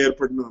அப்படின்னு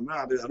ஏற்படணும்னா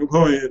அது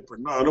அனுபவம்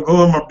ஏற்படணும்.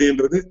 அனுபவம்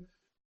அப்படின்றது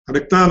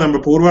அதுக்குதான் நம்ம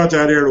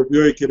பூர்வாச்சாரியால்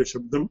உபயோகிக்கிற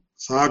சப்தம்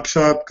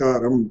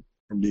சாட்சா்காரம்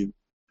அப்படின்னு.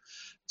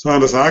 சோ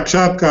அந்த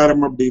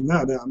சாட்சா்காரம் அப்படின்னா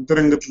அது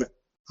அந்தரங்கத்துல.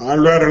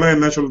 ஆழ்வாரெல்லாம்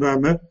என்ன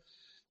சொல்றாங்கன்னா,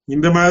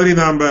 இந்த மாதிரி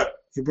நாம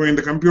இப்போ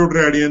இந்த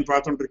கம்ப்யூட்டர் அடியேன்னு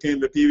பார்த்துட்டு இருக்கேன்,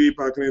 இந்த டிவி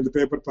பாக்குறேன், இந்த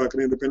பேப்பர்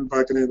பாக்குறேன், இந்த பென்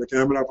பாக்குறேன், இந்த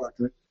கேமரா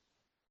பாக்குறேன்,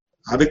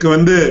 அதுக்கு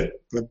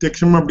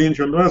பிரத்யக்ஷம் அப்படின்னு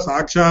சொல்றா,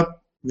 சாட்சாத்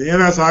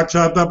நேரா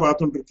சாட்சாத்தா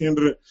பார்த்துட்டு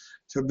இருக்கேன்ற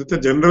சப்தத்தை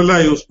ஜெனரலா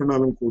யூஸ்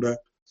பண்ணாலும் கூட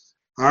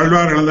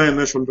ஆழ்வார்கள் தான்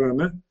என்ன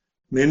சொல்றான்னு,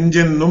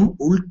 நெஞ்சென்னும்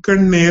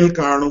உள்கண்ணேல்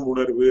காணும்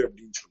உணர்வு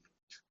அப்படின்னு சொல்றாங்க.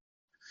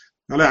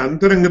 அதனால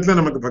அந்தரங்கத்துல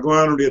நமக்கு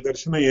பகவானுடைய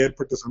தரிசனம்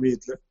ஏற்பட்ட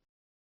சமயத்துல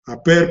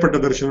அப்பேற்பட்ட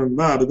தரிசனம்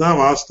தான், அதுதான்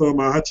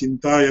வாஸ்தவமாக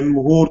சிந்தா என்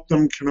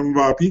முகூர்த்தம் க்ஷணம்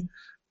வாபி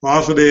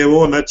வாசுதேவோ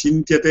ந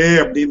சிந்தியதே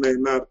அப்படின்னு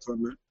என்ன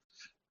அர்த்தம்னு,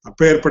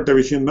 அப்பேற்பட்ட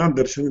விஷயம் தான்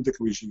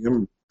தரிசனத்துக்கு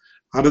விஷயம்.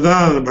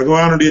 அதுதான்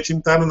பகவானுடைய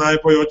சிந்தான்னு நான்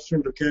இப்போ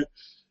யோசிச்சுட்டு இருக்கேன்,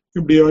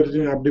 இப்படி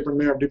யோசிச்சு அப்படி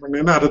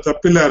பண்ணேன்னா அது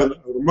தப்பில்லை, அது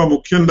ரொம்ப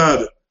முக்கியம்தான்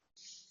அது.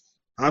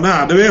 ஆனா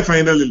அதுவே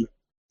ஃபைனல் இல்லை.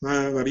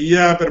 நான் நிறைய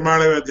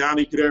பெருமாளை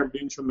தியானிக்கிறேன்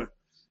அப்படின்னு சொன்னேன்,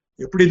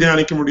 எப்படி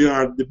தியானிக்க முடியும்,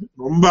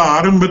 ரொம்ப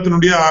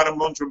ஆரம்பத்தினுடைய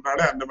ஆரம்பம்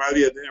சொல்றாலே அந்த மாதிரி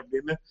அது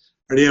அப்படின்னு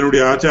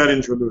அடியனுடைய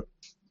ஆச்சாரியன் சொல்லுவார்.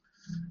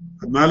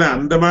 அதனால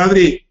அந்த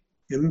மாதிரி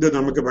எந்த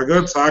நமக்கு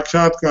பகவத்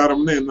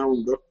சாட்சா்காரம்னு என்ன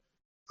உண்டோ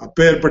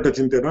அப்பேற்பட்ட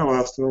சிந்தை தான்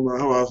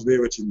வாஸ்தவமாக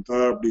வாசுதேவ சிந்தா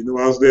அப்படின்னு.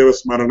 வாசுதேவ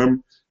ஸ்மரணம்,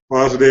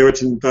 வாசுதேவ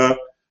சிந்தா,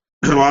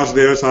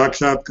 வாசுதேவ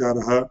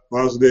சாட்சா்காரா,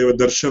 வாசுதேவ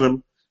தர்சனம்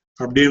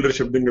அப்படின்ற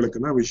சப்தங்களுக்கு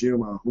தான்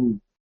விஷயமாகும்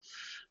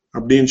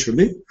அப்படின்னு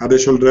சொல்லி அதை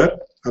சொல்றார்.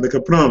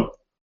 அதுக்கப்புறம்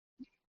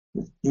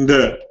இந்த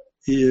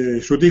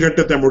ஸ்ருதி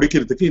கட்டத்தை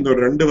முடிக்கிறதுக்கு இன்னொரு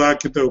 2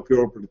 வாக்கியத்தை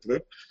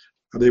உபயோகப்படுத்துறார்.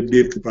 அது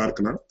எப்படி இருக்கு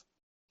பார்க்கலாம்.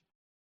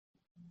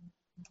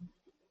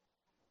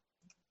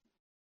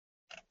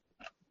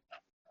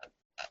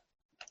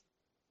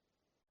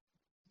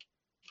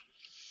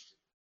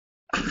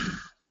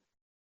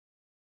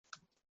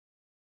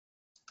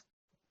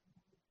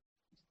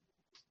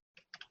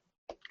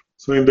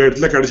 இந்த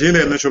இடத்துல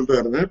கடைசியில என்ன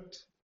சொல்றாருன்னு,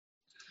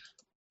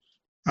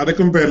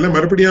 அதுக்கும் பேர்ல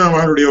மறுபடியும்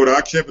அவனுடைய ஒரு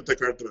ஆட்சேபத்தை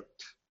காட்டுறார்.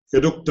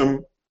 எதுக்தம்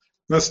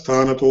ந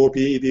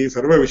ஸ்தானதோபி இது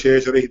சர்வ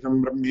விசேஷரஹிதம்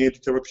பிரம்மேதி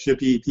ச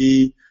வக்ஷ்யதி இதி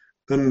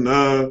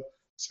தன்னா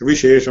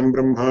சவிசேஷம்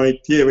பிரம்மா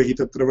இத்யேவ ஹி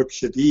தத்ர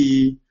வக்ஷ்யதி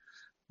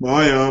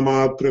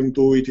மாயாமாத்ரம்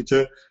து இதி ச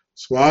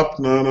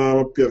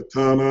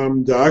ஸ்வாப்னானாமப்யர்த்தானாம்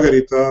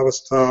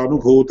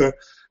ஜாகரிதாவஸ்தானுபூத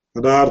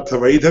பதார்த்த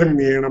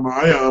வைதர்மியேண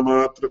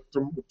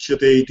மாயாமாத்ரத்வம்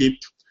உச்யதே இதி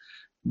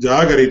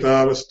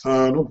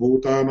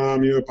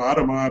ஜாகரிதாவஸ்தானுபூதானாமிவ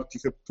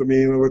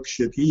பாரமார்த்திகத்வமேவ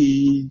வக்ஷ்யதி.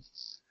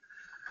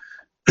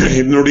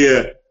 என்னுடைய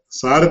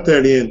சாரத்தை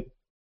அடியேன்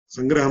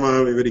சங்கிரகமாக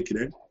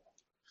விவரிக்கிறேன்.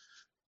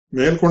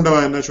 மேல்கொண்டவா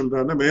என்ன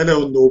சொல்றாருன்னா மேல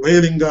இந்த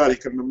உபயலிங்க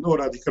அதிகரணம்னு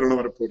ஒரு அதிகரணம்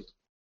வரப்போகுது.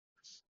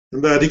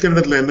 அந்த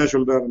அதிகரணத்துல என்ன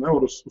சொல்றாருன்னா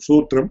ஒரு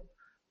சூத்திரம்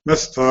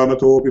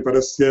நஸ்தானதோபி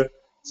பரஸ்ய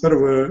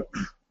சர்வ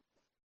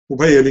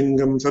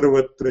உபயலிங்கம்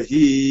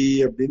சர்வத்ரஹி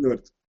அப்படின்னு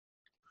வருது.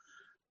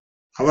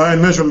 அவ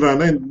என்ன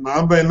சொல்றான்னா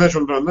நாம என்ன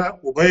சொல்றோம்னா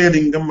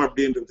உபயலிங்கம்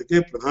அப்படின்றதுக்கு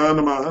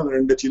பிரதானமாக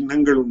 2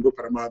 சின்னங்கள் உண்டு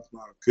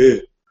பரமாத்மாவுக்கு.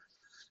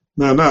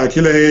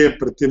 அகிலஹே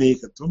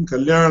பிரத்யநீகத்துவம்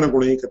கல்யாண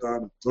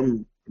குணைகதானத்துவம்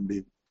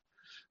அப்படின்னு.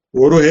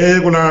 ஒரு ஹே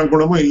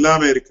குணமும்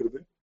இல்லாம இருக்கிறது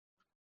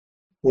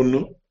ஒண்ணு,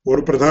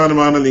 ஒரு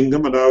பிரதானமான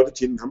லிங்கம் அதாவது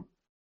சின்னம்.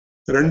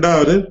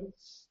 ரெண்டாவது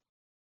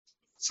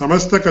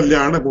சமஸ்த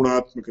கல்யாண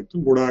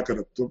குணாத்மகத்துவம்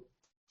குணாகரத்துவம்.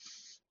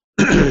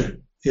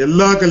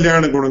 எல்லா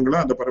கல்யாண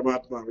குணங்களும் அந்த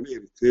பரமாத்மாவில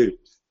இருக்கு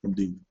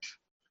அப்படின்னு.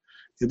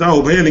 இதுதான்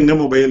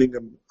உபயலிங்கம்.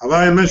 உபயலிங்கம்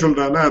அவ என்ன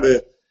சொல்றான்னா அது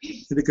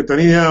இதுக்கு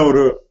தனியா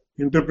ஒரு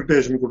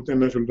இன்டர்பிரிட்டேஷன் கொடுத்து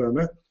என்ன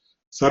சொல்றான்னா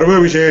சர்வ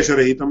விசேஷ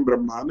ரஹிதம்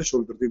பிரம்மான்னு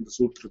சொல்றது இந்த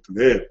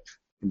சூத்திரத்திலே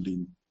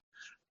அப்படின்னு.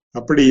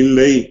 அப்படி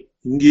இல்லை,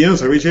 இங்கேயும்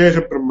சவிசேஷ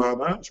பிரம்மா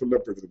தான்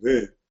சொல்லப்படுறது.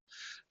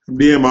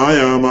 அப்படியே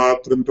மாயா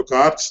மாத்திரம்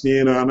காத்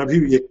ஸ்னேன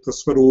அனபிவியக்த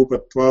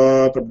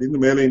ஸ்வரூபத்வாத் அப்படின்னு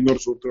மேல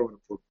இன்னொரு சூத்திரம்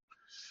வரப்போம்.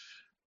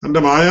 அந்த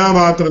மாயா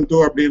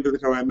மாத்திரம்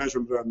அப்படின்றதுக்கு அவன் என்ன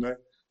சொல்றான்னு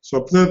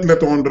சொப்னத்துல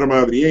தோன்ற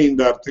மாதிரியே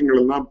இந்த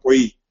அர்த்தங்கள் எல்லாம்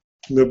பொய்,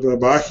 இந்த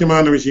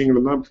பாஹ்யமான விஷயங்கள்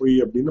எல்லாம் பொய்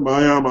அப்படின்னு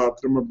மாயா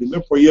மாத்திரம் அப்படின்னா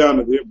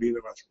பொய்யானது அப்படின்னு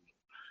நான் சொல்றேன்.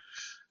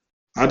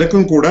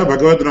 அதுக்கும் கூட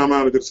பகவத்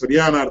ராமானுஜர்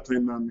சரியான அர்த்தம்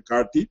என்னன்னு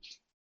காட்டி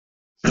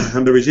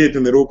அந்த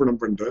விஷயத்தை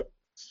நிரூபணம் பண்றார்.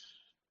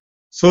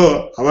 சோ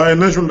அவ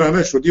என்ன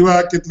சொல்றான்னா ஸ்ருதி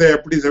வாக்கியத்துல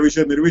எப்படி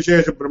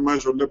நிர்விசேஷ பிரம்மா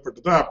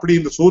சொல்லப்பட்டதோ அப்படி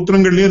இந்த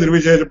சூத்திரங்கள்லயும்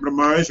நிர்விசேஷ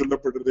பிரம்மாவே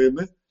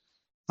சொல்லப்படுறதுன்னு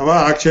அவ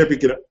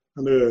ஆக்ஷேபிக்கிற.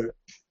 அந்த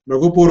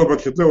லகுபூர்வ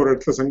பட்சத்துல ஒரு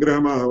இடத்துல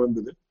சங்கிரகமாக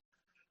வந்தது.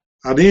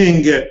 அதையும்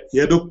இங்க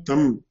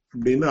எதுக்தம்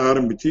அப்படின்னு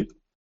ஆரம்பிச்சு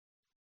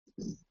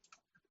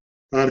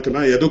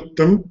பார்க்கலாம்.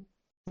 எதுக்தம்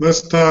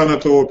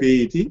நஸ்தானதோபி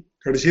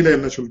கடைசியில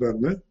என்ன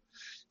சொல்றாருன்னு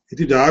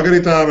இது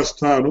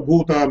ஜாகரிதாவஸ்தா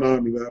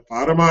அனுபூதானாம் இவ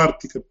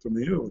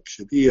பாரமார்த்திகத்துவமே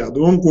வக்ஷதி,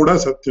 அதுவும் கூட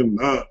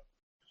சத்தியம்தான்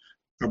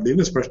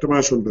அப்படின்னு ஸ்பஷ்டமா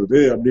சொல்றது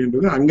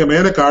அப்படின்றது அங்க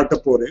மேல காட்ட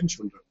போறேன்னு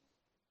சொல்றாரு.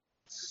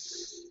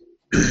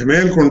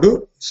 மேற்கொண்டு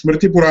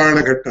ஸ்மிருதி புராண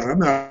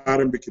கட்டான்னு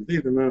ஆரம்பிக்கிறது.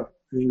 இதெல்லாம்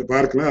நீங்க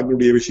பார்க்கலாம்.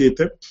 அதனுடைய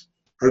விஷயத்தை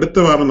அடுத்த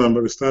வாரம்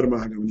நாம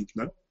விஸ்தாரமாக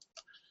கவனிக்கலாம்.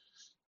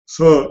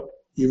 சோ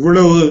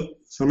இவ்வளவு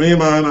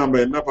சமயமாக நாம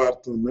என்ன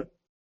பார்த்தோம்னா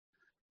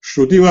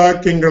ஸ்ருதி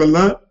வாக்கியங்கள்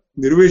எல்லாம்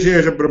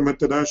நிர்விசேஷ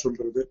பிரம்மத்தை தான்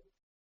சொல்றது.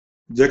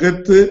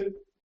 ஜகத்து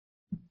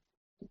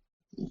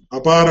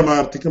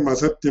அபாரமார்த்திகம்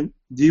அசத்தியம்,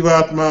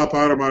 ஜீவாத்மா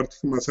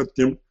அபாரமார்த்திகம்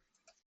அசத்தியம்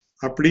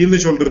அப்படின்னு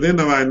சொல்றது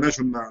நம்ம என்ன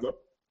சொன்னாலும்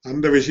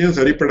அந்த விஷயம்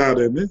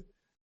சரிப்படாதுன்னு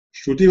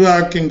ஸ்ருதி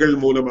வாக்கியங்கள்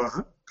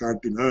மூலமாக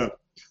காட்டினார்.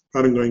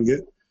 பாருங்க இங்க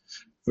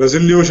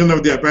resolution of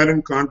the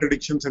apparent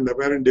contradictions and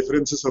apparent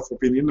differences of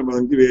opinion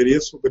among the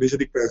various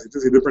Upanishadic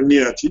passages இது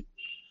பண்ணியாச்சு.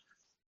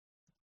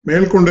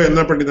 மேற்கொண்டு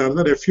என்ன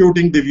பண்ணினார்னா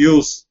refuting the view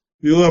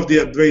of the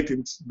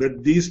Advaitins that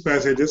these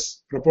passages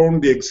propound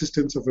the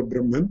existence of a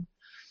Brahman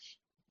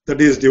that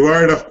is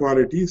devoid of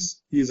qualities,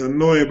 is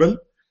unknowable,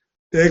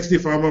 takes the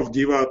form of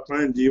Jivatma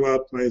and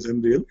Jivatma is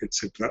unreal,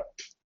 etc.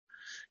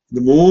 இந்த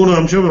 3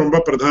 அம்சம் ரொம்ப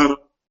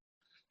பிரதானம்.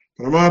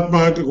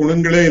 பரமாத்மாவுக்கு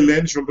குணங்களே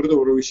இல்லைன்னு சொல்றது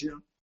ஒரு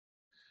விஷயம்.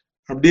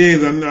 அப்படியே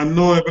இது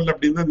அன்னோயபிள்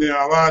அப்படின்னா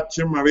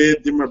அவாச்சியம்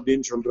அவேத்தியம்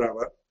அப்படின்னு சொல்றாவ.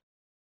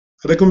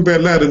 அதுக்கும்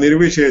பேர்ல அது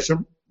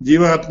நிர்விசேஷம்,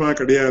 ஜீவாத்மா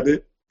கிடையாது,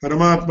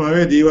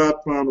 பரமாத்மாவே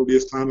ஜீவாத்மானுடைய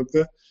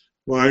ஸ்தானத்தை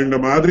வாழ்ந்த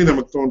மாதிரி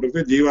நமக்கு தோன்றது,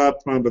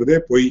 ஜீவாத்மான்றதே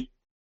பொய்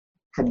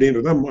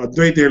அப்படின்றத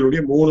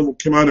அத்வைத்திகளுடைய 3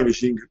 முக்கியமான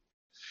விஷயங்கள்.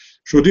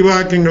 ஸ்ருதி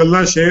வாக்கியங்கள்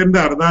எல்லாம் சேர்ந்து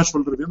அதான்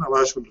சொல்றதுன்னு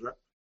அவ சொல்ற.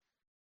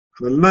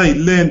 அதெல்லாம்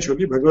இல்லைன்னு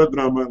சொல்லி பகவத்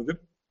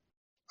ராமானுஜர்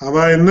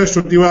அவ என்ன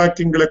ஸ்ருதி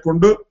வாக்கியங்களை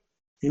கொண்டு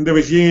இந்த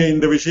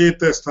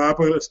விஷயத்தை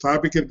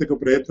ஸ்தாபிக்கிறதுக்கு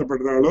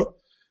பிரயத்னப்படுறாளோ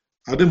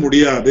அது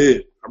முடியாது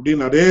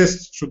அப்படின்னு அதே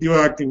ஸ்ருதி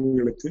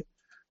வாக்கியங்களுக்கு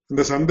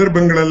அந்த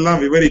சந்தர்ப்பங்கள்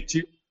எல்லாம்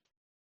விவரிச்சு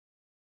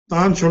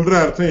தான் சொல்ற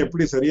அர்த்தம்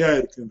எப்படி சரியா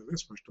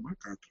இருக்குன்றது ஸ்பஷ்டமா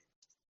காட்டுறோம்.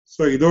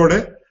 சோ இதோட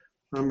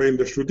நம்ம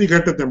இந்த ஸ்ருதி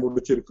கட்டத்தை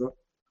முடிச்சிருக்கோம்.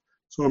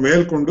 சோ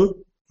மேற்கொண்டு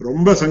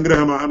ரொம்ப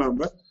சங்கிரகமாக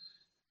நாம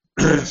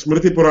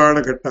ஸ்மிருதி புராண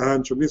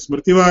கட்டான்னு சொல்லி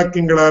ஸ்மிருதி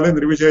வாக்கியங்களால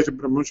நிர்விசேஷ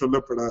பிரம்மம்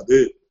சொல்லப்படாது,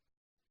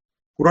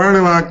 புராண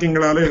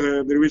வாக்கியங்களாலே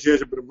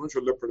நிர்விசேஷ பிரம்மம்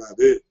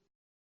சொல்லப்படாது,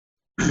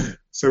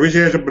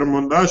 சவிசேஷ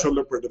பிரம்மம் தான்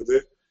சொல்லப்படுறது,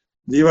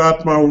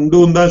 ஜீவாத்மா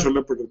உண்டும் தான்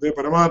சொல்லப்படுறது,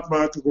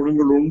 பரமாத்மாவுக்கு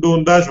குணங்கள்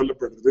உண்டும் தான்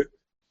சொல்லப்படுறது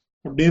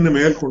அப்படின்னு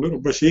மேற்கொண்டு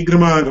ரொம்ப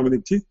சீக்கிரமாக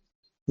கவனிச்சு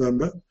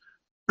நாம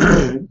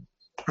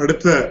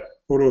அடுத்த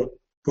ஒரு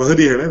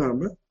பகுதிகளை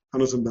நாம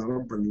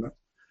அனுசந்தானம் பண்ணலாம்.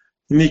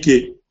 இன்னைக்கு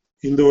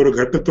இந்த ஒரு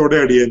கட்டத்தோட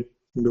அடியேன்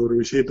இந்த ஒரு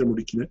விஷயத்தை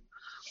முடிக்கிறேன்.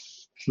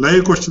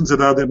 லைவ் கொஸ்டின்ஸ்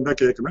ஏதாவது இருந்தா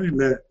கேட்கலாம்.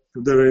 இல்ல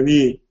if there are any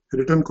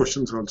written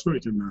questions also we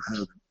can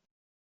have them.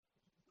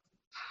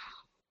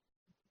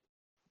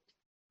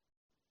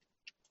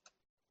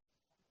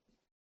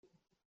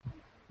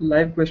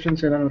 Live questions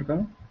ஏதாவது இருக்கா?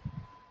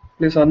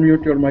 Please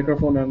unmute your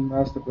microphone and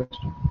ask the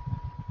question.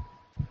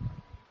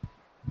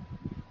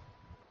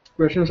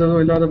 Questions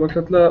எதுவும் இல்லாத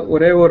பட்சத்துல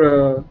ஒரே ஒரு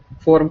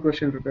forum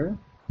question இருக்கு.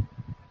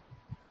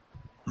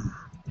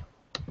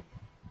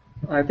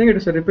 I think it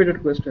is a repeated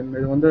question.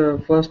 இது வந்து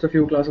first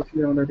few classes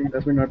I think it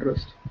has been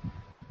addressed.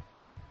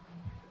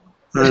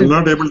 I am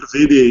not able to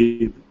see the.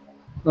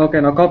 Okay,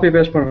 now copy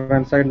paste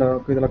பண்றேன் சைடுல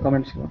இதுல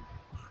கமெண்ட்ஸ்ல.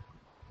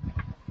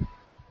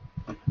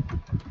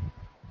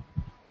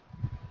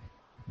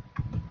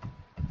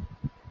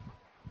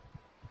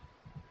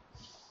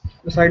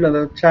 சைடுல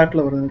அந்த chatல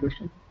வருது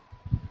question.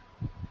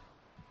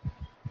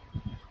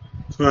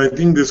 So I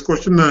think this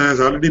question has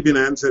already been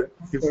answered.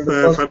 If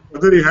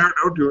further you have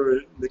doubt,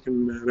 they can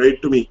write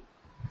to me.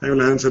 I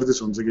will answer this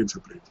once again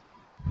separately.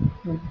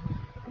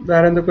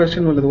 வேற எந்த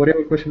question இல்ல, ஒரே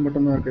ஒரு क्वेश्चन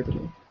மட்டும் தான் இருக்கு இதுல.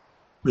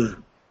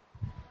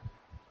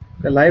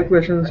 லைவ்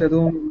क्वेश्चंस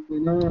எதுவும்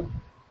இல்லனா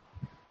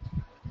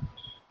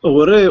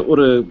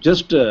ஒரு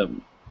just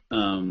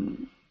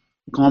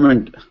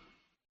comment.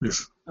 Yes.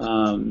 I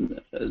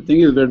think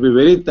it would be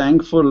very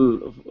thankful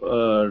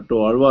to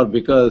Alvar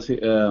because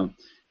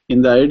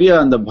இந்த ஐடியா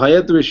அந்த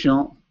பயத்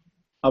விஷயம்,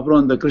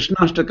 அப்புறம் இந்த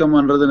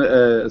கிருஷ்ணாஷ்டகம்ன்றது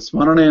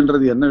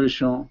ஸ்மரணைன்றது என்ன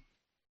விஷயம்,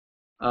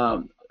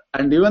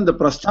 அண்ட் ஈவன் இந்த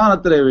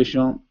பிரஸ்தானத்திரைய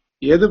விஷயம்,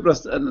 எது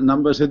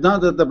நம்ம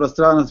சித்தாந்தத்தை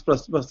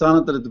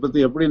பிரஸ்தானத்திரத்தை பத்தி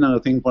எப்படி நாங்க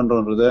திங்க்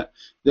பண்றோம்ன்றது,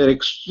 தேர்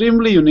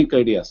எக்ஸ்ட்ரீம்லி யூனிக்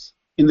ஐடியாஸ்.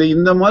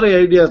 இந்த மாதிரி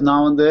ஐடியாஸ்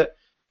நான் வந்து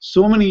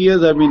so many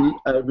years I've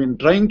been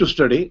trying to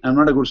study. I'm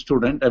not a good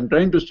student. I'm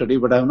trying to study,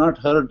 but I have not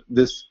heard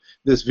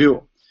this view.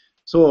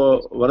 So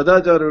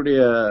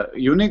Varadacharya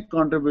unique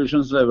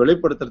contributions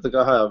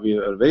வெளிப்படுத்துறதுக்காக we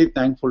are very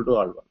thankful to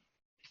all.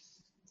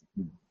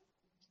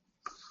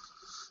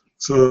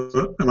 So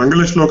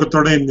மங்கள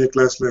ஸ்லோகத்தோட இந்த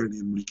கிளாஸ்ல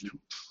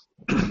முடிக்கலாம்.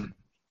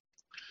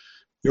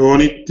 யோ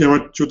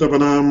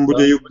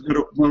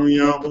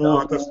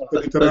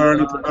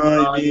நித்யமச்சுதபனாம்புஜயுக்மருக்மவ்யாமோஹதஸ்தரிதராணி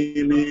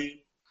ததாயிமே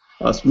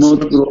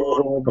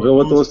अस्मद्गुरोः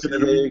भगवतोऽस्य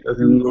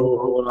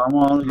सिन्धोः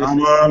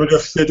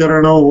रामानुजस्य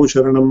चरणौ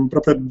शरणं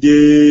प्रपद्ये.